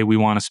explain that, hey, we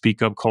want to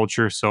speak up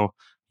culture. So,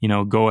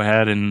 go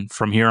ahead. And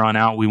from here on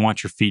out, we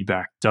want your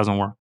feedback. Doesn't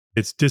work.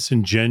 It's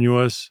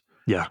disingenuous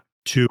Yeah.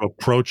 to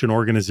approach an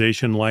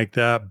organization like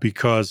that,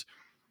 because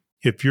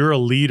if you're a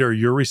leader,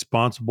 you're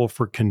responsible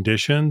for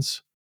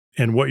conditions.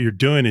 And what you're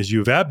doing is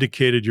you've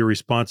abdicated your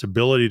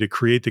responsibility to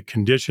create the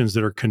conditions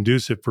that are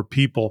conducive for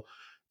people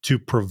to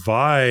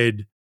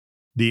provide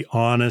the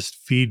honest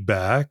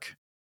feedback.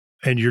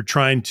 And you're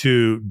trying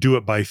to do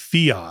it by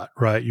fiat,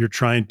 right? You're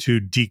trying to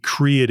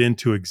decree it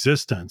into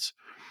existence.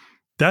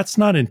 That's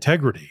not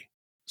integrity.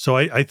 So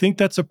I think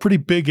that's a pretty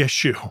big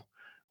issue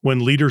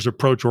when leaders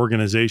approach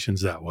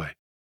organizations that way.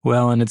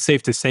 Well, and it's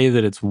safe to say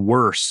that it's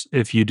worse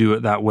if you do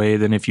it that way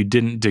than if you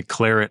didn't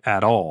declare it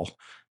at all,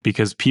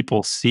 because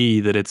people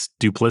see that it's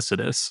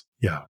duplicitous.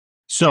 Yeah.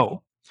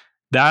 So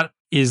that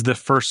is the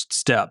first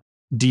step.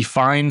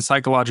 Define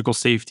psychological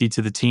safety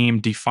to the team,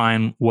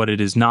 define what it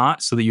is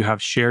not so that you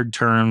have shared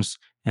terms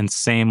and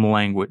same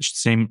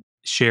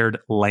shared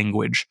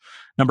language.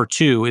 Number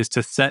 2 is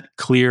to set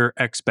clear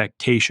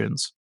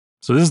expectations.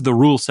 So this is the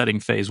rule setting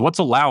phase. What's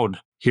allowed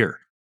here?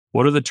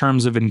 What are the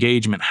terms of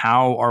engagement?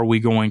 How are we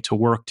going to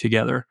work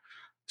together?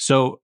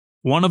 So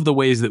one of the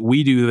ways that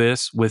we do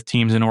this with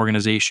teams and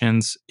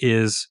organizations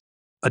is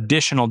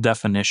additional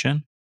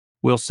definition.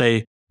 We'll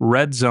say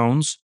red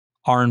zones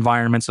are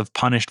environments of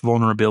punished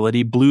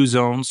vulnerability. Blue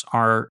zones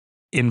are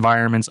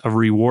environments of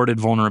rewarded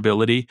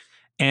vulnerability.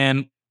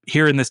 And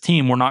here in this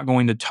team, we're not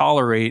going to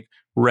tolerate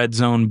red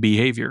zone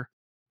behavior.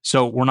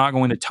 So we're not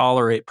going to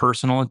tolerate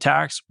personal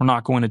attacks. We're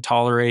not going to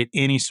tolerate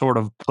any sort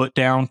of put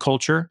down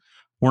culture.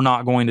 We're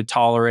not going to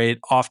tolerate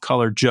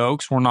off-color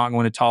jokes. We're not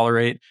going to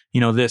tolerate,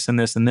 this and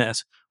this and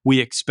this. We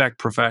expect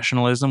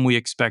professionalism. We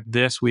expect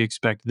this. We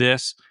expect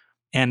this.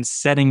 And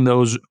setting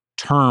those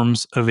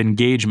terms of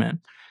engagement.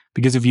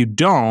 Because if you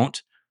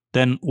don't,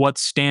 then what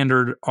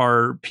standard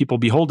are people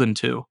beholden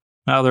to?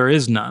 Well, there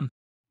is none,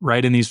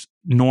 right? And these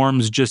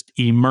norms just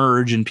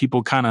emerge and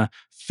people kind of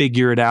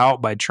figure it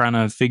out by trying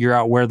to figure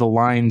out where the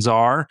lines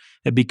are.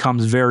 It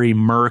becomes very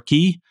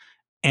murky.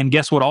 And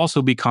guess what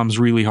also becomes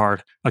really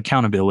hard?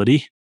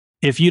 Accountability.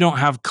 If you don't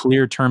have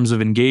clear terms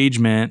of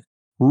engagement,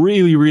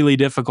 really, really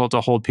difficult to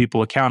hold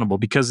people accountable,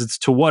 because it's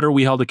to what are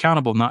we held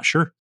accountable? Not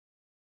sure.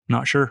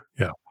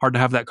 Yeah. Hard to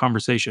have that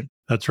conversation.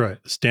 That's right.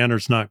 The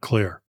standard's not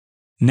clear.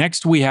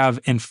 Next, we have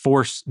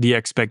enforce the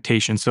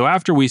expectations. So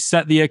after we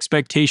set the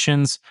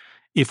expectations,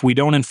 if we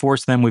don't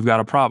enforce them, we've got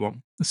a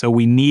problem. So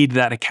we need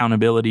that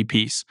accountability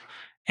piece.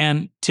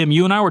 And Tim,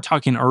 you and I were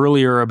talking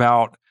earlier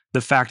about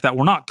the fact that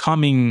we're not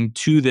coming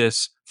to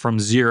this from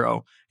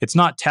zero. It's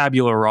not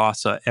tabula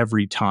rasa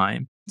every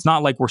time. It's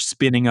not like we're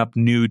spinning up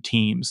new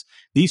teams.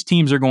 These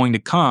teams are going to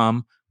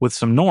come with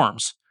some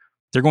norms.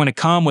 They're going to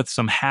come with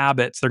some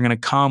habits. They're going to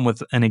come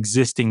with an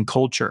existing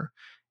culture.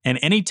 And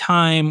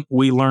anytime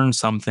we learn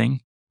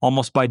something,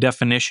 almost by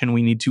definition,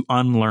 we need to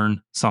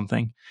unlearn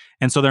something.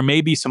 And so there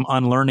may be some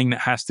unlearning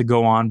that has to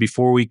go on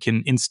before we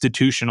can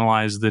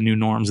institutionalize the new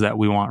norms that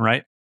we want,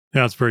 right?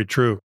 Yeah, that's very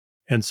true.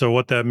 And so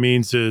what that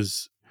means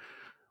is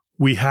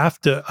we have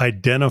to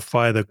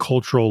identify the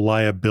cultural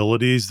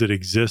liabilities that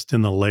exist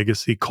in the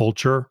legacy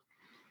culture.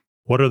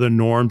 What are the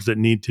norms that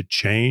need to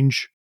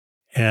change?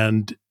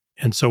 And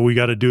so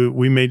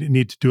we may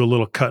need to do a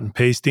little cut and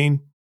pasting,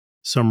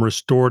 some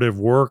restorative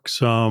work,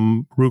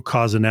 some root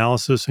cause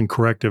analysis and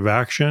corrective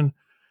action,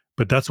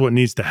 but that's what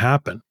needs to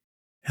happen.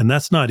 And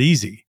that's not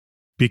easy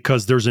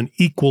because there's an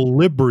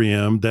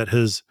equilibrium that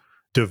has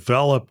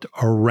developed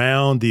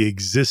around the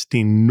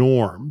existing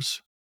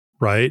norms,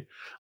 right?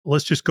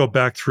 Let's just go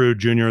back through,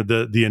 Junior,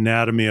 the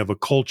anatomy of a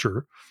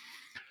culture.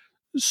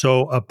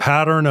 So a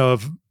pattern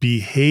of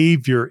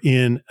behavior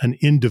in an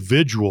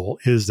individual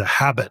is a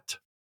habit.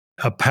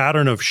 A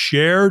pattern of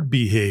shared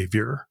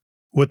behavior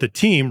with a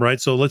team,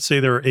 right? So let's say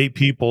there are 8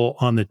 people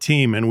on the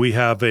team and we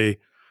have a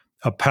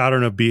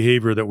pattern of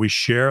behavior that we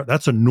share.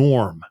 That's a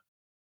norm.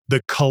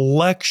 The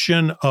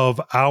collection of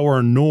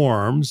our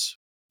norms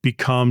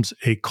becomes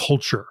a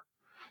culture.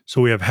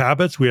 So we have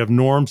habits, we have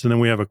norms, and then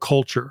we have a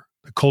culture.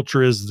 The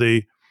culture is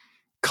the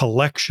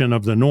collection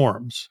of the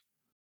norms.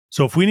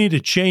 So if we need to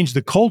change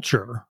the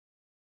culture,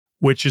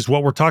 which is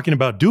what we're talking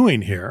about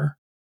doing here,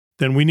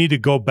 then we need to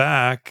go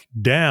back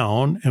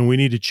down and we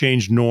need to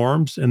change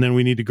norms. And then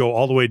we need to go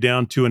all the way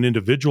down to an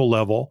individual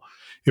level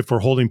if we're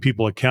holding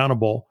people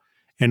accountable.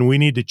 And we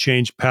need to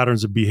change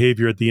patterns of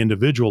behavior at the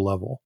individual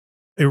level.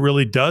 It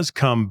really does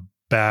come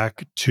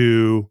back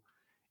to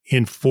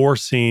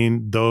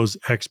enforcing those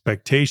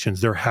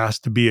expectations. There has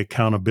to be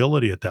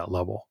accountability at that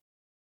level.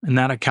 And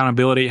that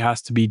accountability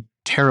has to be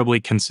terribly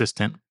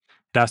consistent.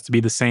 It has to be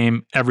the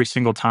same every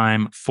single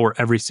time for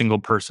every single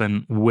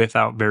person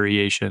without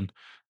variation.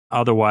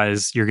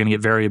 Otherwise, you're going to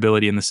get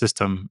variability in the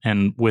system.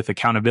 And with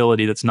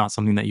accountability, that's not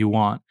something that you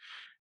want.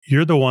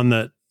 You're the one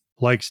that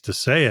likes to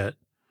say it.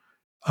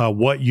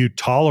 What you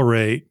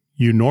tolerate,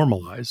 you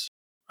normalize.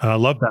 I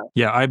love that.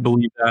 Yeah, I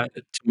believe that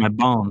to my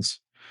bones.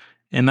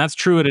 And that's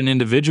true at an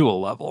individual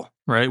level,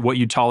 right? What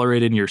you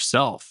tolerate in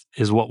yourself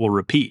is what will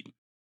repeat.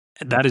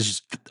 That is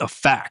just a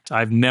fact.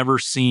 I've never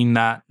seen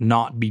that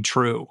not be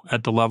true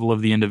at the level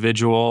of the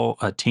individual,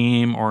 a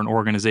team, or an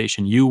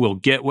organization. You will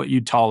get what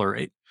you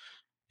tolerate,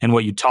 and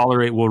what you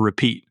tolerate will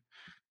repeat.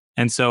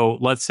 And so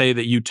let's say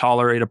that you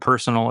tolerate a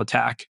personal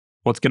attack.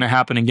 What's going to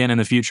happen again in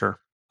the future?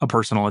 A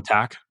personal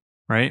attack,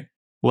 right?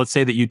 Let's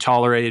say that you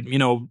tolerate,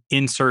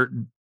 insert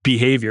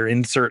behavior,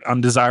 insert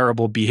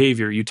undesirable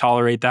behavior. You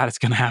tolerate that, it's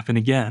going to happen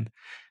again.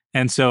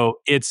 And so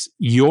it's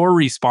your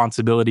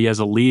responsibility as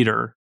a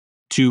leader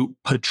to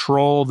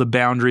patrol the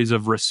boundaries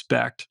of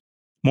respect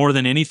more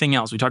than anything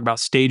else. We talk about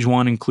stage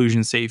 1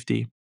 inclusion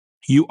safety.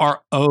 You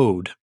are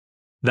owed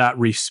that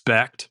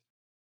respect.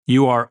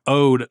 You are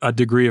owed a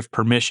degree of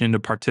permission to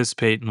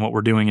participate in what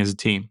we're doing as a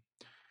team.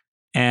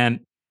 And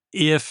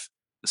if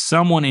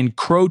someone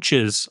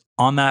encroaches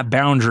on that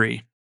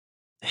boundary,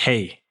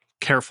 hey,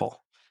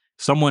 careful.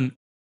 Someone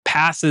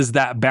passes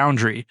that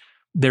boundary,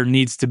 there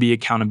needs to be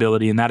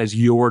accountability. And that is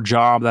your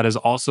job. That is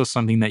also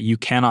something that you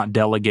cannot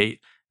delegate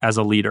as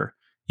a leader.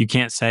 You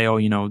can't say,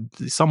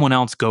 someone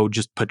else go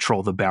just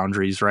patrol the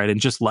boundaries, right? And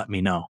just let me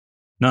know.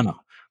 No,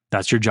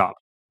 that's your job.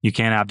 You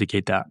can't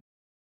abdicate that.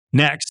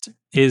 Next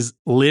is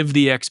live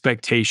the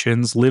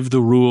expectations, live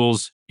the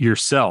rules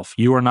yourself.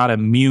 You are not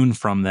immune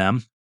from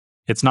them.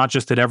 It's not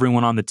just that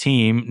everyone on the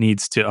team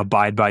needs to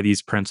abide by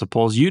these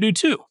principles. You do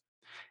too.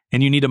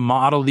 And you need to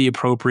model the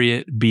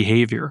appropriate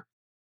behavior.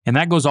 And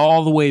that goes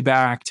all the way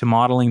back to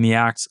modeling the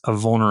acts of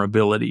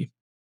vulnerability.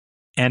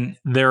 And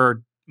there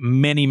are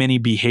many, many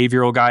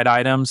behavioral guide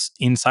items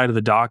inside of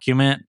the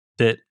document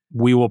that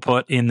we will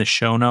put in the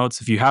show notes.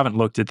 If you haven't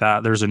looked at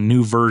that, there's a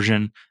new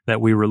version that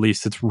we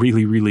released that's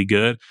really, really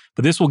good.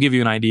 But this will give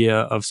you an idea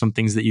of some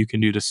things that you can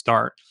do to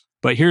start.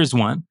 But here's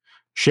one.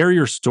 Share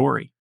your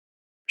story.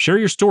 Share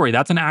your story.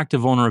 That's an act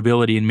of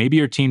vulnerability. And maybe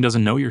your team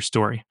doesn't know your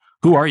story.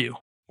 Who are you?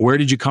 Where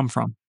did you come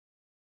from?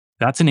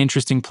 That's an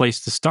interesting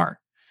place to start.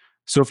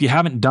 So if you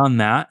haven't done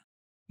that,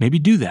 maybe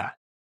do that.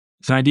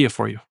 It's an idea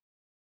for you.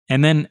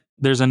 And then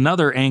there's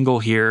another angle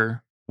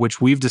here, which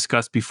we've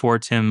discussed before,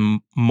 Tim,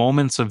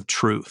 moments of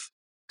truth.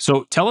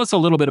 So tell us a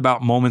little bit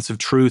about moments of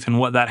truth and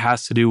what that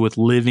has to do with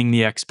living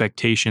the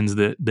expectations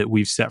that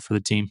we've set for the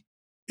team.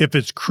 If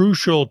it's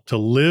crucial to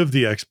live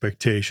the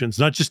expectations,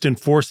 not just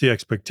enforce the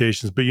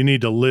expectations, but you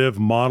need to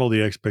model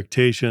the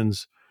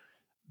expectations,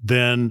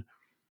 then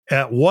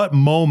at what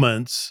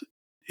moments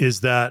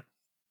is that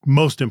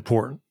most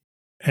important?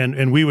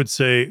 And we would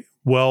say,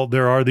 well,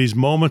 there are these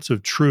moments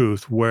of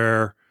truth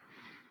where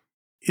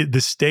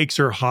the stakes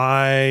are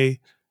high,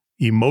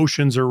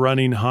 emotions are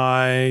running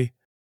high,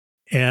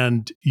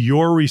 and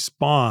your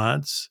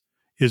response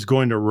is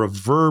going to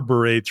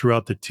reverberate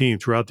throughout the team,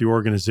 throughout the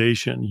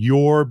organization.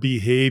 Your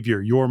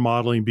behavior, your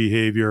modeling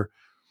behavior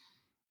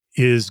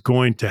is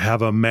going to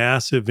have a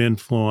massive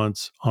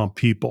influence on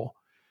people.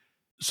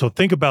 So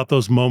think about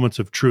those moments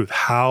of truth.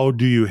 How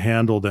do you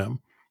handle them?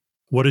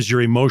 What is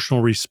your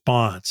emotional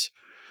response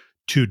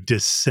to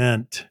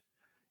dissent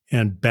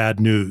and bad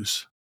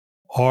news?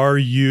 Are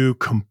you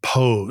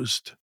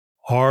composed?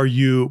 Are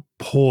you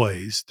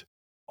poised?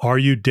 Are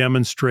you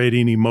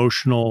demonstrating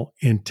emotional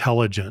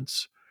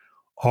intelligence?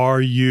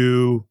 Are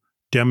you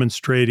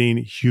demonstrating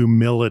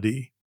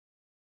humility?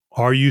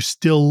 Are you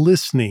still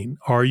listening?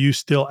 Are you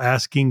still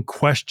asking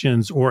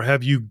questions? Or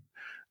have you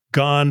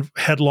gone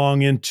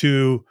headlong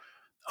into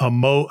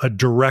a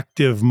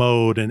directive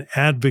mode, an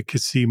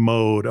advocacy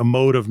mode, a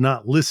mode of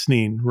not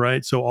listening,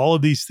 right? So all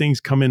of these things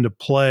come into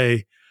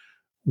play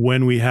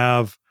when we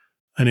have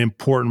an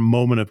important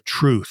moment of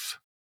truth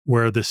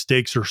where the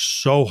stakes are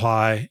so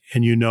high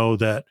and you know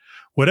that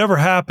whatever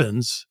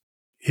happens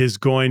is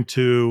going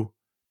to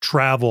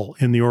travel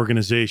in the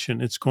organization.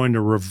 It's going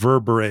to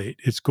reverberate.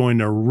 It's going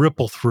to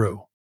ripple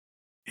through.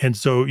 And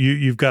so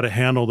you've got to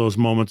handle those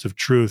moments of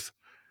truth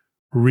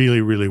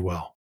really, really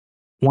well.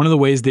 One of the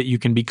ways that you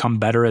can become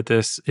better at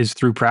this is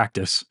through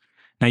practice.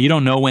 Now, you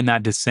don't know when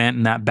that dissent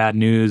and that bad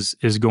news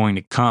is going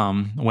to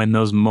come, when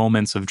those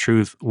moments of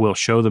truth will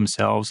show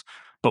themselves.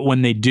 But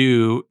when they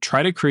do,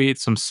 try to create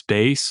some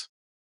space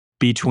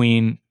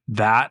between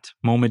that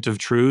moment of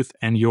truth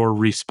and your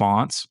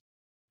response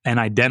and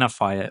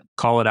identify it,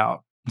 call it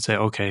out, and say,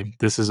 okay,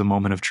 this is a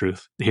moment of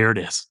truth. Here it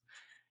is.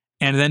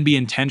 And then be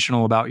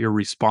intentional about your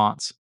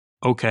response.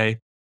 Okay,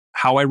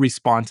 how I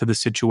respond to the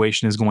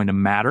situation is going to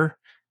matter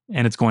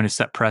and it's going to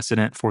set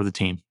precedent for the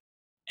team.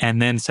 And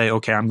then say,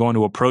 okay, I'm going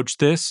to approach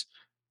this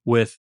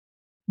with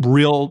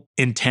real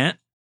intent.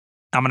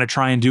 I'm going to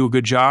try and do a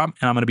good job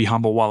and I'm going to be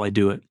humble while I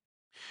do it.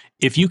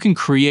 If you can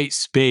create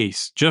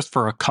space just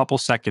for a couple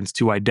seconds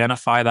to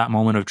identify that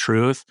moment of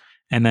truth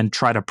and then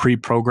try to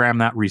pre-program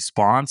that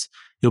response,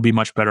 you'll be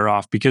much better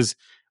off. Because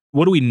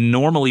what do we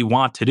normally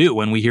want to do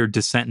when we hear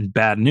dissent and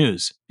bad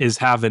news is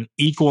have an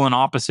equal and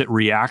opposite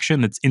reaction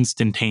that's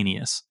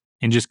instantaneous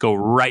and just go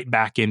right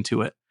back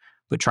into it.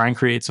 But try and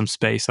create some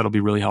space. That'll be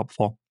really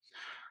helpful.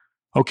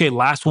 Okay,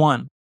 last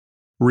one.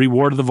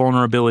 Reward the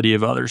vulnerability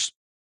of others.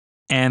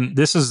 And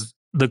this is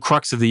the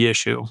crux of the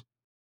issue.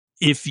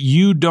 If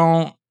you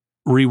don't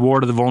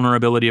reward the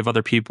vulnerability of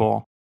other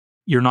people,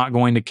 you're not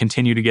going to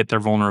continue to get their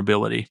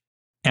vulnerability.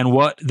 And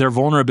what their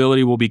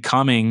vulnerability will be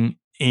coming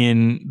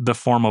in the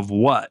form of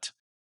what?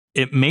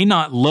 It may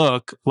not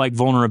look like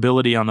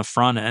vulnerability on the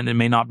front end. It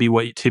may not be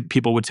what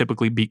people would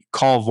typically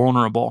call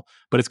vulnerable,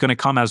 but it's going to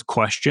come as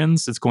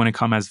questions. It's going to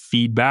come as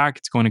feedback.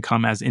 It's going to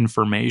come as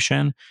information.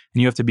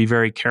 And you have to be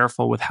very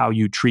careful with how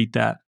you treat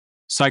that.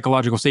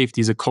 Psychological safety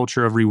is a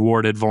culture of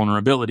rewarded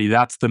vulnerability.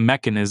 That's the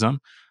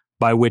mechanism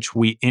by which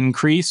we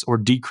increase or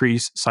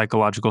decrease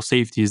psychological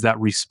safety, is that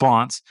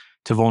response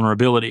to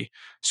vulnerability.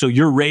 So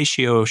your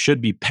ratio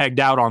should be pegged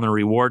out on the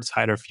reward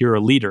side if you're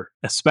a leader,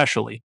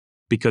 especially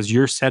because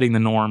you're setting the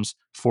norms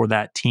for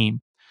that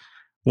team.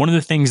 One of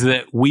the things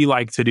that we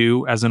like to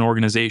do as an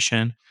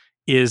organization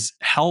is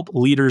help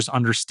leaders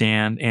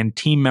understand and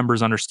team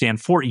members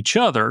understand for each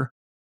other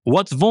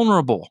what's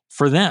vulnerable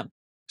for them.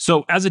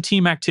 So as a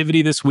team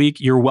activity this week,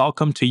 you're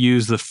welcome to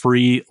use the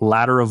free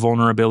Ladder of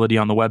Vulnerability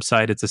on the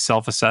website. It's a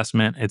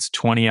self-assessment. It's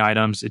 20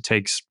 items. It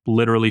takes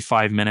literally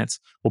 5 minutes.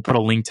 We'll put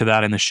a link to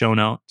that in the show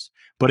notes.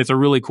 But it's a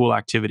really cool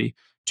activity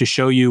to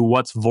show you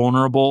what's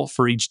vulnerable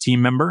for each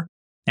team member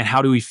and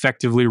how to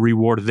effectively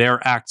reward their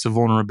acts of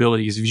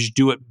vulnerability. If you just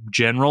do it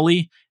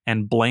generally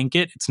and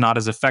blanket, it's not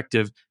as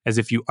effective as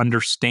if you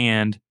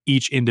understand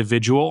each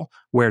individual,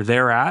 where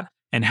they're at,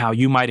 and how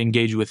you might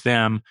engage with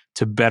them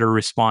to better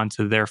respond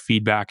to their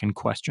feedback and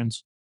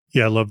questions.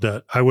 Yeah, I love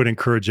that. I would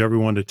encourage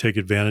everyone to take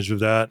advantage of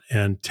that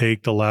and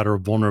take the Ladder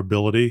of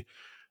Vulnerability.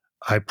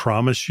 I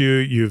promise you,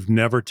 you've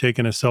never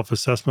taken a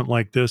self-assessment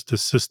like this to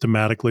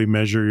systematically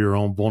measure your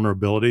own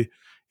vulnerability.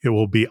 It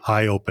will be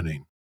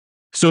eye-opening.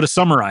 So to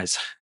summarize,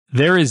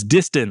 there is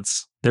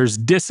distance, there's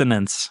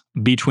dissonance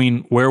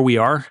between where we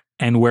are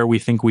and where we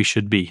think we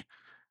should be.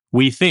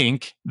 We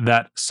think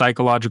that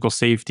psychological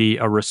safety,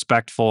 a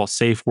respectful,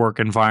 safe work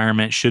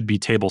environment should be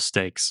table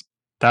stakes.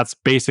 That's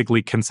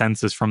basically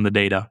consensus from the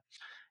data.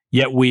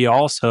 Yet we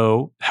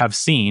also have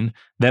seen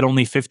that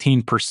only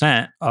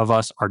 15% of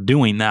us are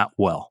doing that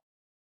well.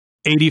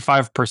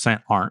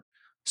 85% aren't.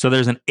 So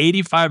there's an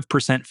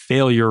 85%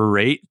 failure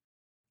rate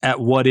at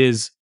what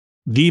is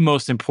the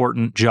most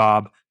important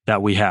job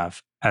that we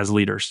have as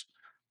leaders.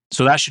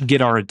 So that should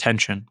get our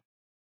attention.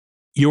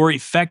 Your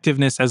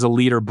effectiveness as a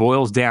leader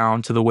boils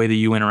down to the way that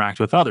you interact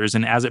with others.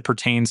 And as it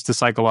pertains to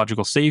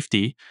psychological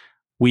safety,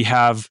 we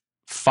have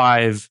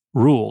 5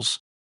 rules.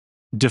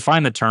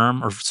 Define the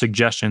term, or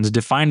suggestions.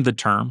 Define the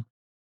term,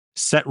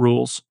 set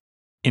rules,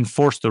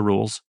 enforce the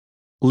rules,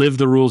 live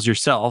the rules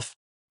yourself,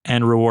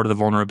 and reward the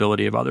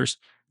vulnerability of others.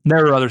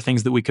 There are other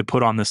things that we could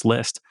put on this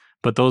list,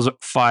 but those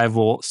 5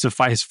 will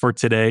suffice for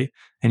today.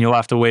 And you'll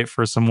have to wait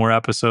for some more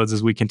episodes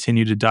as we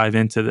continue to dive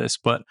into this.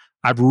 But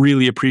I've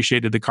really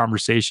appreciated the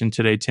conversation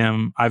today,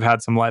 Tim. I've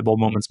had some light bulb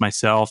moments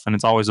myself, and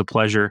it's always a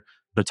pleasure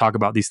to talk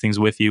about these things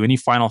with you. Any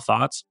final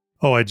thoughts?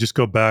 Oh, I just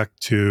go back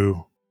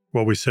to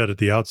what we said at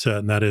the outset,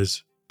 and that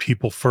is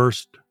people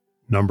first,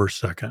 numbers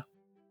second.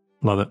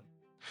 Love it.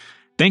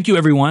 Thank you,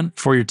 everyone,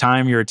 for your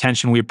time, your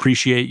attention. We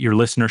appreciate your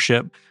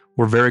listenership.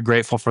 We're very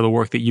grateful for the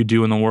work that you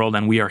do in the world,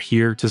 and we are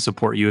here to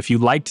support you. If you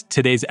liked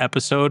today's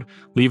episode,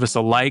 leave us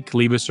a like,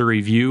 leave us a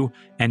review,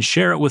 and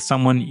share it with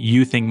someone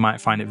you think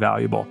might find it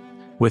valuable.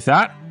 With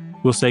that,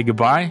 we'll say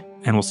goodbye,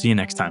 and we'll see you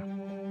next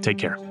time. Take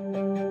care.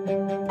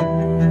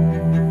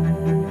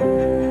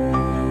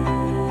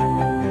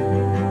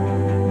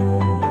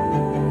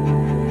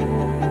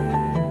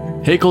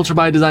 Hey, Culture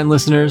by Design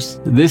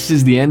listeners, this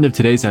is the end of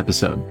today's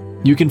episode.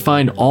 You can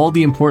find all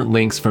the important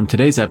links from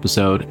today's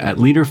episode at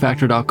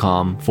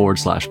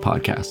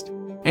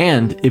leaderfactor.com/podcast.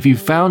 And if you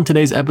found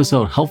today's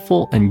episode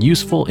helpful and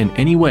useful in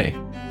any way,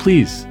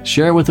 please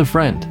share it with a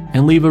friend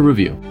and leave a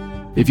review.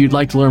 If you'd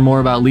like to learn more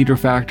about Leader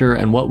Factor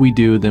and what we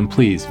do, then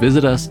please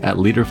visit us at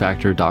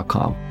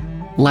leaderfactor.com.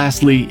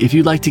 Lastly, if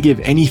you'd like to give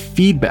any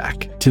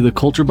feedback to the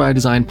Culture by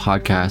Design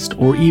podcast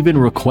or even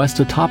request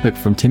a topic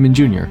from Tim and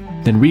Junior,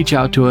 then reach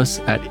out to us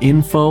at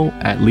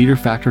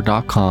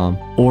info@leaderfactor.com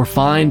or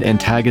find and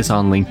tag us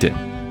on LinkedIn.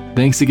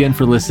 Thanks again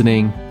for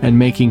listening and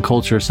making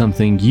culture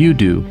something you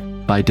do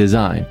by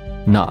design,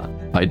 not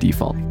by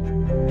default.